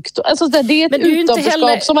sjukdom. Alltså det är ett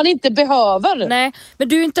utanförskap som man inte behöver. Nej, men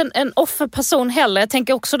du är ju inte en offerperson heller. Jag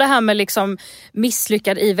tänker också det här med liksom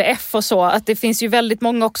misslyckad IVF och så. Att det finns ju väldigt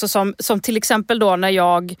många också som till exempel då när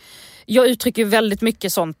jag uttrycker väldigt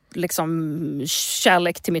mycket sånt liksom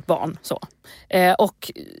kärlek till mitt barn så.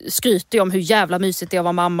 Och skryter om hur jävla mysigt det är att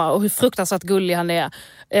vara mamma och hur fruktansvärt gullig han är.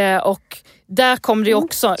 Och där kommer det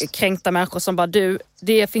också kränkta människor som bara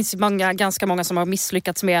det finns ganska många som har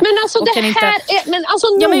misslyckats med. Men alltså det här är... Men alltså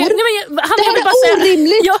Nour, det här är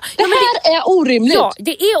orimligt. Det här är orimligt. Ja,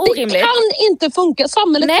 det är orimligt. Det kan inte funka.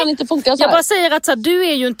 Samhället kan inte funka så här. Jag bara säger att så här, du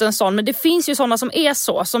är ju inte en sån, men det finns ju såna som är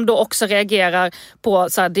så, som då också reagerar på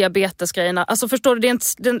så här, diabetesgrejerna. Alltså förstår du,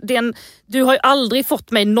 du har ju aldrig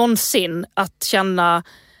fått mig någonsin att känna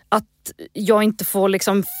att jag inte får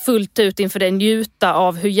liksom fullt ut inför dig njuta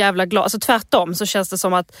av hur jävla glad... Alltså tvärtom så känns det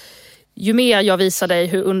som att ju mer jag visar dig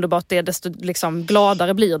hur underbart det är, desto liksom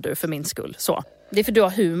gladare blir du för min skull. Så. Det är för du har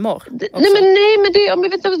humor. Nej men det, om jag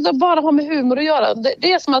vet inte, bara har med humor att göra.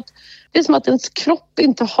 Det är som att ens kropp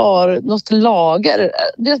inte har något lager.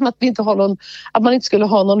 Det är som att vi inte har att man inte skulle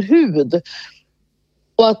ha någon hud.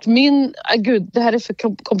 Och att det här är för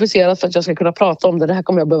komplicerat för att jag ska kunna prata om det. Det här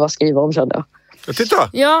kommer jag behöva skriva om, kände jag. Titta!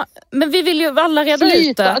 Ja, men vi vill ju alla reda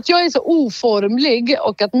ut det. Att jag är så oformlig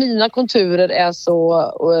och att mina konturer är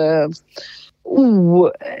så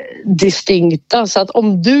odistinkta. Så att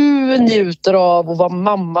om du njuter av att vara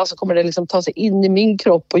mamma så kommer det liksom ta sig in i min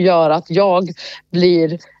kropp och göra att jag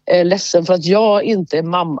blir ledsen för att jag inte är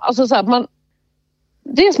mamma. Alltså så här,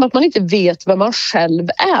 det är som att man inte vet vem man själv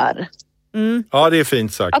är. Mm. Ja, det är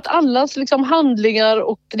fint sagt. Att allas liksom handlingar,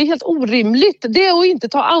 och det är helt orimligt. Det är att inte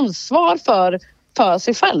ta ansvar för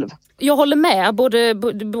sig själv. Jag håller med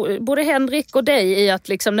både Henrik och dig i att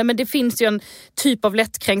liksom, nej, men det finns ju en typ av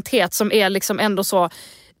lättkränkthet som är liksom ändå så,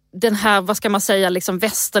 den här, vad ska man säga, liksom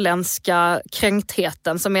västerländska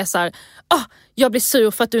kränktheten som är så här, jag blir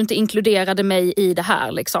sur för att du inte inkluderade mig i det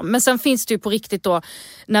här liksom. Men sen finns det ju på riktigt då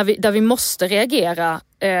där vi måste reagera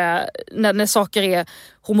när saker är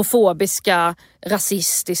homofobiska,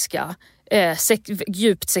 rasistiska,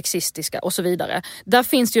 djupt sexistiska och så vidare. Där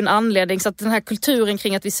finns det ju en anledning, så att den här kulturen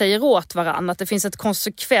kring att vi säger åt varandra, att det finns att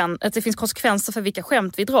det finns konsekvenser för vilka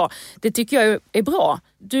skämt vi drar. Det tycker jag är bra.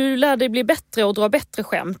 Du lär dig bli bättre och dra bättre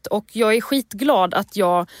skämt, och jag är skitglad att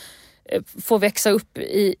jag får växa upp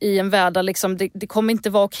i en värld där liksom det kommer inte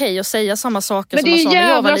vara okej att säga samma saker som man sa när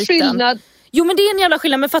jag var liten. Skillnad. Jo, men det är en jävla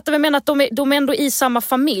skillnad, men fattar vi menar att de är ändå i samma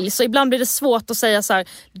familj, så ibland blir det svårt att säga så här: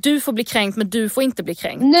 du får bli kränkt men du får inte bli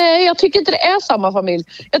kränkt. Nej, jag tycker inte det är samma familj.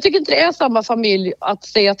 Jag tycker inte det är samma familj att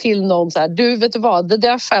säga till någon så här: du, vet du vad, det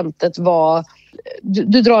där skämtet var,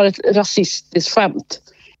 du drar ett rasistiskt skämt.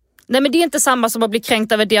 Nej, men det är inte samma som att bli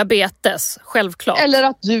kränkt över diabetes, självklart. Eller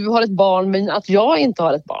att du har ett barn men att jag inte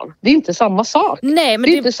har ett barn. Det är inte samma sak. Nej, men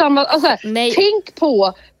det är inte samma. Alltså, nej.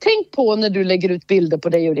 Tänk på när du lägger ut bilder på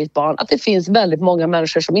dig och ditt barn att det finns väldigt många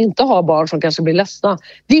människor som inte har barn som kanske blir ledsna.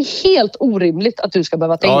 Det är helt orimligt att du ska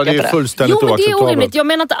behöva tänka på det. Ja, det är fullständigt oacceptabelt. Jo, men det är orimligt. Jag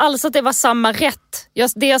menar inte alls att det var samma rätt.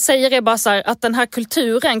 Det jag säger är bara så här, att den här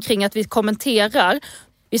kulturen kring att vi kommenterar,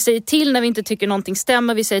 vi säger till när vi inte tycker någonting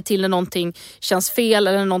stämmer, vi säger till när någonting känns fel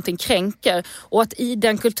eller när någonting kränker. Och att i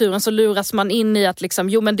den kulturen så luras man in i att liksom,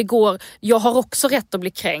 jo men det går, jag har också rätt att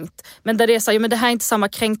bli kränkt. Men där det är så här, jo men det här är inte samma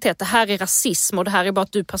kränkthet, det här är rasism och det här är bara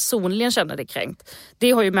att du personligen känner dig kränkt.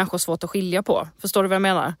 Det har ju människor svårt att skilja på. Förstår du vad jag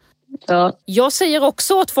menar? Ja. Jag säger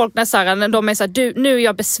också åt folk när de är så här, du, nu är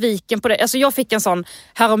jag besviken på det. Alltså jag fick en sån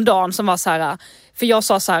häromdagen som var så här, för jag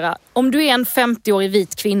sa så här: om du är en 50-årig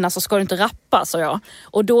vit kvinna så ska du inte rappa, sa jag.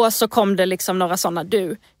 Och då så kom det liksom några sådana,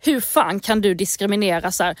 du, hur fan kan du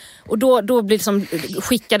diskriminera så här? Och då blir liksom,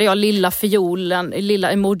 skickade jag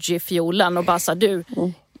lilla emoji-fiolen och bara så här, du,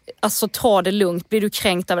 alltså ta det lugnt, blir du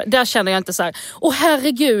kränkt av det? Där känner jag inte så här, åh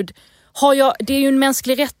herregud, det är ju en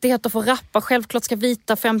mänsklig rättighet att få rappa. Självklart ska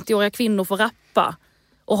vita 50-åriga kvinnor få rappa.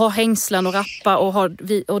 Och ha hängslen och rappa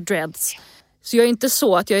och dreads. Så jag är inte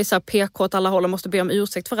så att jag är så här PK åt alla håll och måste be om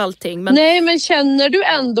ursäkt för allting. Men... Nej, men känner du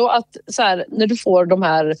ändå att så här, när du får de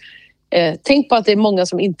här... tänk på att det är många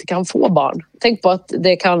som inte kan få barn. Tänk på att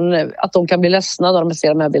de kan bli ledsna när de ser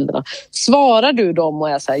de här bilderna. Svarar du dem och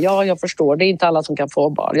är så här, ja, jag förstår, det är inte alla som kan få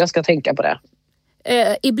barn. Jag ska tänka på det.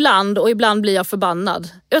 Ibland, och ibland blir jag förbannad.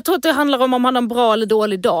 Jag tror att det handlar om man har en bra eller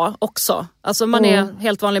dålig dag också. Alltså man är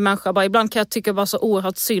helt vanlig människa. Bara ibland kan jag tycka bara så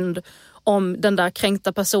oerhört synd om den där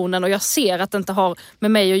kränkta personen. Och jag ser att det inte har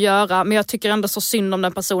med mig att göra. Men jag tycker ändå så synd om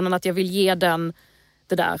den personen att jag vill ge den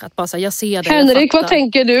det där. Att bara säga, jag ser det. Henrik, vad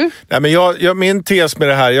tänker du? Nej, men min tes med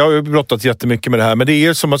det här, jag har ju brottat jättemycket med det här. Men det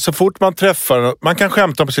är som att så fort man träffar, man kan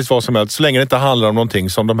skämta om precis vad som helst. Så länge det inte handlar om någonting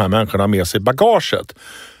som de här människorna har med sig i bagaget.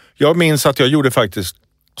 Jag minns att jag gjorde faktiskt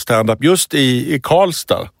stand-up just i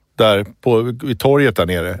Karlstad. Där i torget där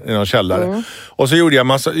nere i någon källare. Och så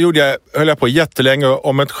höll jag på jättelänge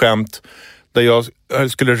om ett skämt där jag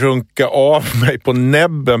skulle runka av mig på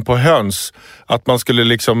näbben på höns. Att man skulle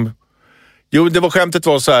liksom... Jo, skämtet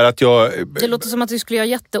var så här att jag... Det låter som att det skulle göra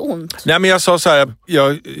jätteont. Nej, men jag sa så här,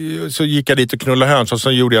 så gick jag dit och knullade höns och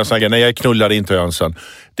så gjorde jag så här, nej, jag knullade inte hönsen.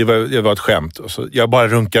 Det var ett skämt. Och så jag bara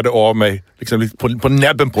runkade av mig liksom, på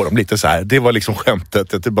näbben på dem lite så här. Det var liksom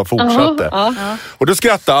skämtet, att det bara fortsatte. Och då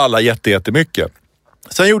skrattade alla jättemycket.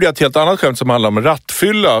 Sen gjorde jag ett helt annat skämt som handlar om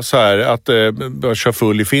rattfylla. Så här, att jag kör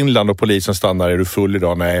full i Finland och polisen stannar. Är du full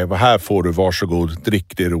idag? Nej, här får du, varsågod,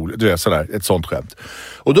 drick, det är roligt. Du vet, sådär, ett sånt skämt.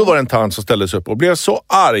 Och då var det en tant som ställde sig upp och blev så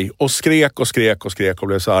arg och skrek och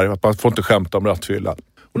blev så arg att man får inte skämta om rattfylla.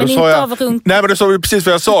 Och men då inte sa jag, av runk. nej, men det sa precis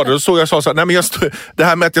vad jag sa. Då såg jag så här, nej, men det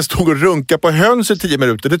här med att jag stod och runka på höns i 10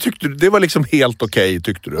 minuter, det var liksom helt okej,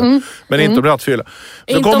 tyckte du. Men inte om rattfylla.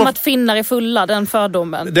 Inte om att finnar är fulla, den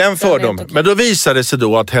fördomen. Men då visade det sig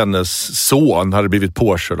då att hennes son hade blivit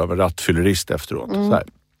påkörd av en rattfyllerist efteråt. Så här.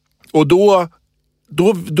 Och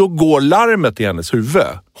då går larmet i hennes huvud.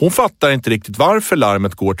 Hon fattar inte riktigt varför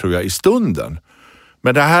larmet går, tror jag, i stunden.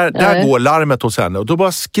 Men där går larmet hos henne och då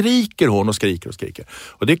bara skriker hon och skriker.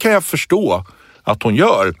 Och det kan jag förstå att hon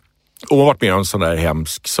gör. Och hon har varit med om en sån där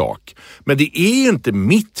hemsk sak. Men det är inte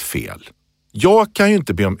mitt fel. Jag kan ju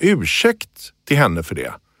inte be om ursäkt till henne för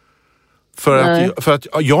det. För att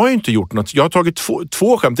jag har ju inte gjort något. Jag har tagit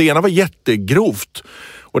två skämt. Det ena var jättegrovt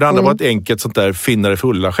och det andra var ett enkelt sånt där finnare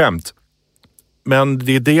fulla skämt. Men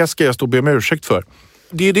det ska jag stå och be om ursäkt för.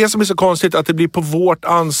 Det är det som är så konstigt, att det blir på vårt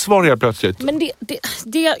ansvar helt plötsligt. Men det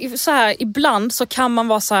är så här, ibland så kan man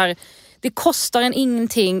vara så här, det kostar en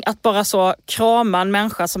ingenting att bara så krama en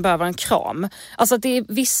människa som behöver en kram. Alltså att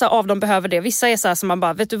vissa av dem behöver det. Vissa är så här som man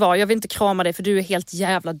bara, vet du vad, jag vill inte krama dig för du är helt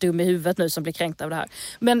jävla dum i huvudet nu som blir kränkt av det här.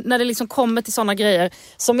 Men när det liksom kommer till såna grejer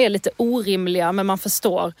som är lite orimliga, men man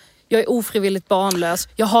förstår, jag är ofrivilligt barnlös,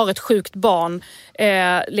 jag har ett sjukt barn,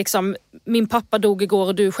 liksom, min pappa dog igår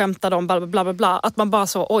och du skämtade om bla bla bla. Att man bara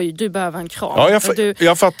så, oj, du behöver en kram. Ja,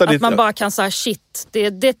 jag fattar att man bara kan säga, shit,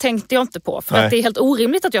 det tänkte jag inte på. För att det är helt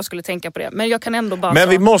orimligt att jag skulle tänka på det. Men jag kan ändå bara... Men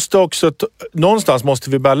vi måste också, någonstans måste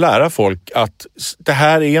vi bara lära folk att det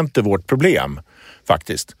här är inte vårt problem,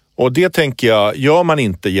 faktiskt. Och det tänker jag, gör man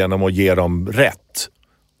inte genom att ge dem rätt.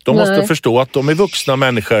 De måste förstå att de är vuxna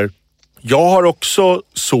människor. Jag har också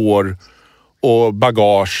sår och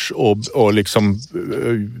bagage och liksom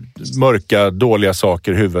mörka, dåliga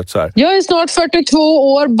saker i huvudet. Så här. Jag är snart 42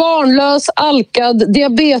 år, barnlös, alkad,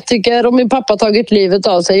 diabetiker och min pappa har tagit livet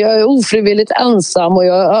av sig. Jag är ofrivilligt ensam och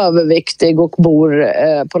jag är överviktig och bor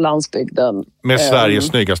på landsbygden. Med Sveriges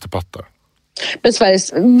snyggaste pattar.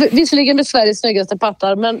 Visserligen med Sveriges snyggaste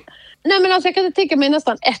pattar, men... Nej, men alltså jag kan inte tänka mig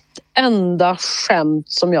nästan ett enda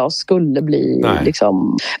skämt som jag skulle bli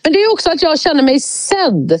liksom. Men det är också att jag känner mig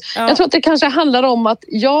sedd. Ja. Jag tror att det kanske handlar om att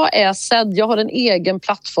jag är sedd. Jag har en egen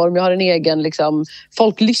plattform. Jag har en egen liksom,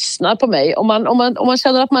 folk lyssnar på mig. Om man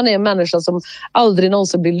känner att man är en människa som aldrig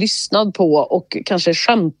någonsin blir lyssnad på och kanske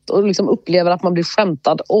och liksom upplever att man blir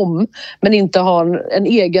skämtad om, men inte har en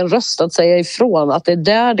egen röst att säga ifrån, att det är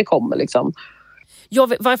där det kommer liksom.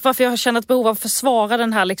 Varför jag har känt ett behov av att försvara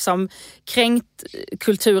den här liksom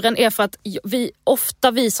kränktkulturen är för att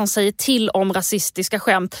vi som säger till om rasistiska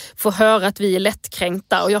skämt får höra att vi är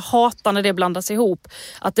lättkränkta, och jag hatar när det blandas ihop.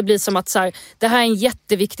 Att det blir som att så här, det här är en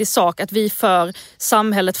jätteviktig sak, att vi för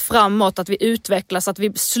samhället framåt, att vi utvecklas, att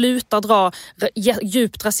vi slutar dra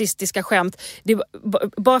djupt rasistiska skämt.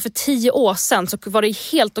 Bara för 10 år sedan så var det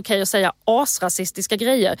helt okej att säga asrasistiska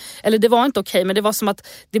grejer. Eller det var inte okej, men det var som att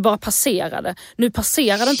det bara passerade. Nu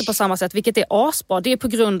passerar det inte på samma sätt, vilket är asbra. Det är på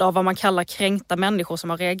grund av vad man kallar kränkta människor som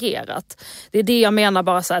har reagerat. Det är det jag menar,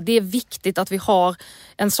 bara så här, det är viktigt att vi har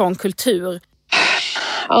en sån kultur.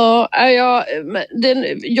 Ja,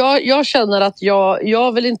 jag känner att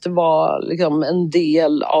jag vill inte vara liksom en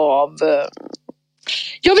del av...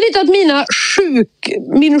 Jag vill inte att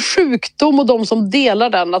min sjukdom och de som delar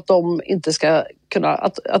den, att de inte ska kunna...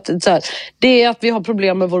 så här, det är att vi har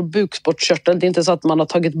problem med vår bukspottkörtel. Det är inte så att man har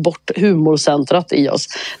tagit bort humorcentrat i oss.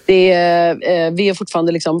 Vi är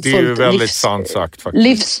fortfarande liksom fullt... Det är ju väldigt sant sagt faktiskt.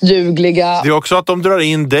 Livsdugliga. Det är också att de drar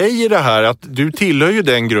in dig i det här. Att du tillhör ju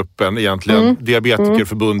den gruppen egentligen,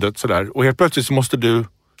 Diabetikerförbundet. Sådär. Och helt plötsligt så måste du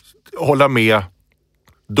hålla med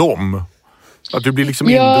dem. Att du blir liksom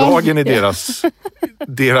indragen i deras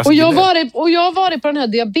och jag har varit på den här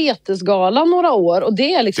diabetesgalan några år. Och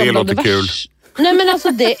det är liksom... Det låter kul. Nej, men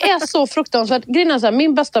alltså det är så fruktansvärt. Grejen är så här,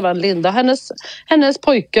 min bästa vän Linda, hennes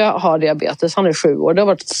pojke har diabetes. Han är 7 år. Det har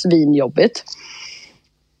varit svinjobbigt.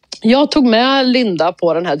 Jag tog med Linda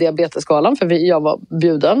på den här diabetesgalan för jag var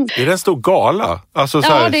bjuden. Är det en stor gala? Alltså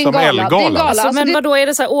så här, det är en som gala. L-gala? Alltså, men vadå, är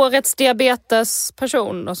det så här årets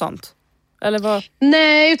diabetesperson och sånt? Eller vad?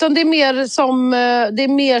 Nej, utan det är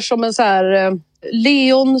mer som en så här...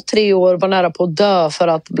 Leon, 3 år, var nära på att dö för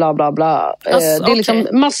att bla bla bla. Det är liksom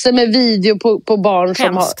massor med video på barn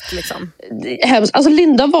som har... Liksom. Hemskt. Alltså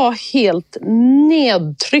Linda var helt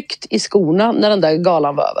nedtryckt i skorna när den där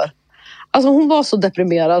galan var över. Alltså hon var så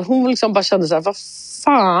deprimerad. Hon liksom bara kände så här, vad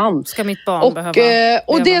fan. Ska mitt barn behöva...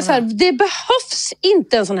 Och det är så här, det behövs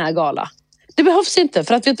inte en sån här gala. Det behövs inte,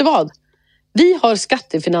 för att vet du vad? Vi har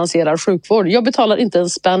skattefinansierad sjukvård. Jag betalar inte en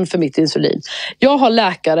spänn för mitt insulin. Jag har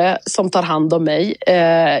läkare som tar hand om mig.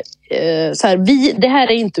 Det här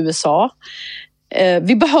är inte USA.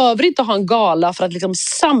 Vi behöver inte ha en gala för att liksom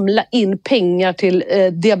samla in pengar till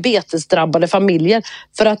diabetesdrabbade familjer.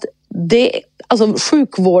 För att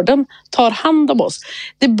sjukvården tar hand om oss.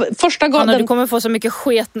 Anna, du kommer få så mycket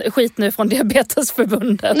skit nu från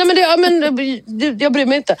Diabetesförbundet. Nej, men jag bryr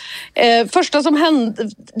mig inte. Första som hände,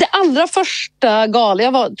 det allra första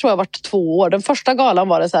galan, tror jag var 2 år. Den första galan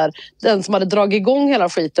var det så här, den som hade dragit igång hela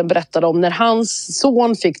skiten berättade om när hans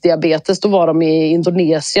son fick diabetes. Då var de i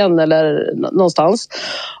Indonesien eller någonstans.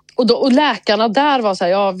 Och läkarna där var så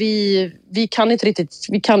här, vi kan inte riktigt,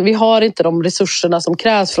 vi har inte de resurserna som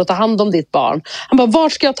krävs för att ta hand om ditt barn. Han bara, var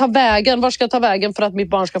ska jag ta vägen för att mitt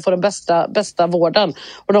barn ska få den bästa vården?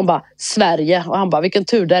 Och de bara, Sverige. Och han bara, vilken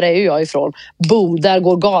tur, där är ju jag ifrån. Boom, där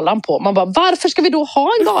går galan på. Man bara, varför ska vi då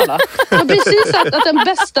ha en gala? Jag har precis sagt att den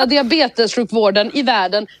bästa diabetessjukvården i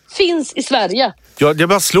världen finns i Sverige. Ja, det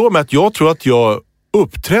bara slår mig att jag tror att jag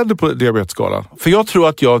uppträdde på diabetesgalan. För jag tror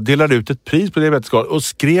att jag delade ut ett pris på diabetesgalan och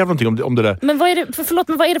skrev någonting om det där. Men vad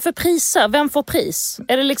är det för priser? Vem får pris?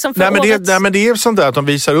 Är det liksom för Nej, men det är sånt där att de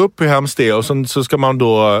visar upp hur hemskt det är och sen så ska man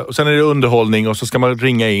då, och sen är det underhållning och så ska man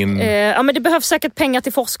ringa in. Ja, men det behövs säkert pengar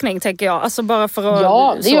till forskning, tänker jag. Alltså bara för att...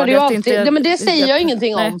 Ja, det gör det ju alltid. Nej, men det säger jag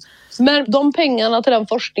ingenting om. Men de pengarna till den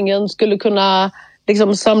forskningen skulle kunna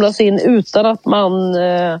liksom samlas in utan att man...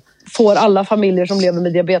 får alla familjer som lever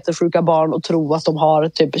med diabetessjuka barn att tro att de har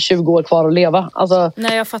typ 20 år kvar att leva. Alltså...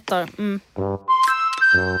 Nej, jag fattar.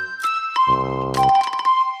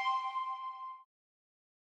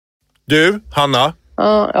 Du, Hanna.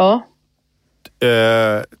 Ja.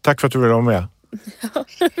 Tack för att du ville vara med.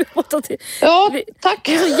 Ja, tack.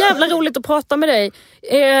 Det är så jävla roligt att prata med dig.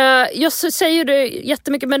 Jag säger det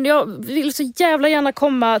jättemycket, men jag vill så jävla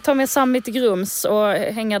gärna ta med Sammy till Grums och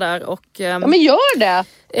hänga där. Och, ja, men gör det.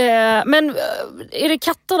 Men är det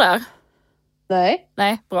katter där?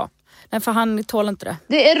 Nej, bra. Nej, för han tål inte det.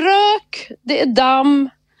 Det är rök, det är damm,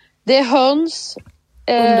 det är höns,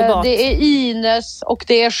 det är Ines och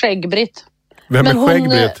det är Skäggbritt. Vem är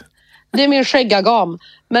Skäggbritt? Det är min skäggagam.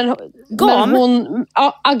 Men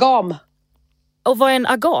agam. Och vad är en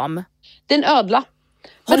agam? Det är en ödla.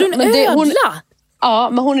 Har du en ödla? Ja,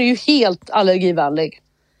 men hon är ju helt allergivänlig.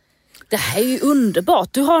 Det här är ju underbart.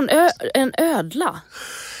 Du har en ödla.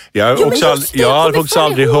 Jag har faktiskt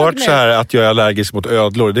aldrig hört så här att jag är allergisk mot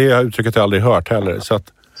ödlor. Det är uttrycket jag aldrig hört heller. Så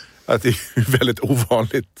att det är väldigt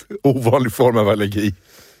ovanlig form av allergi.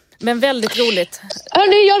 Men väldigt roligt.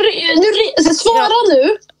 Hörni, svara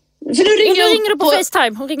nu. För nu ringer du på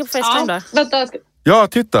FaceTime. Hon ringer på FaceTime där. Vänta. Ja,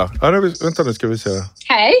 titta. Vänta nu ska vi se.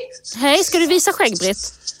 Hej, ska du visa Skäggbritt?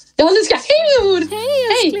 Ja, nu ska jag.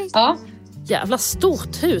 Hej. Ja. Jävla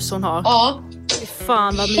stort hus hon har. Ja. Fy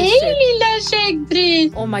fan vad mysigt. Hej lilla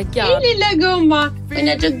Skäggbritt. Oh my god. Hej lilla gumma. Hon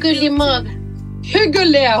är så gullig man. Hur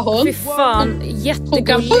gullig är hon? Fy fan, jättegullig. Hon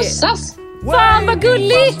kan pussas. Fan vad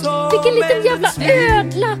gullig. Vilken liten jävla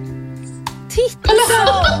ödla. Titta.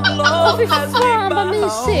 Åh, fy fan vad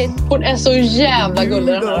mysigt. Hon är så jävla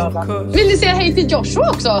gullig den här raden. Vill ni säga hej till Joshua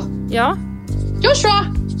också? Ja. Joshua!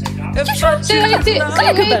 Säg hej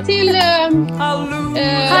till...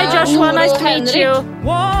 Hi Joshua, nice to meet you.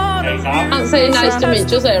 Han säger nice to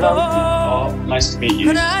meet you, säger de. Ja, nice to meet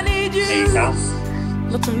you. Hej.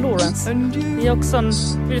 Låter som Lawrence. Vi är också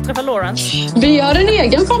vill du träffa Lawrence? Vi har en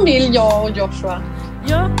egen familj, jag och Joshua.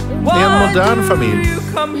 Ja. Det är en modern familj.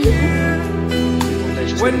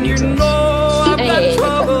 When you know I've got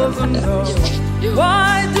troubles and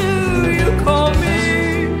why do you call me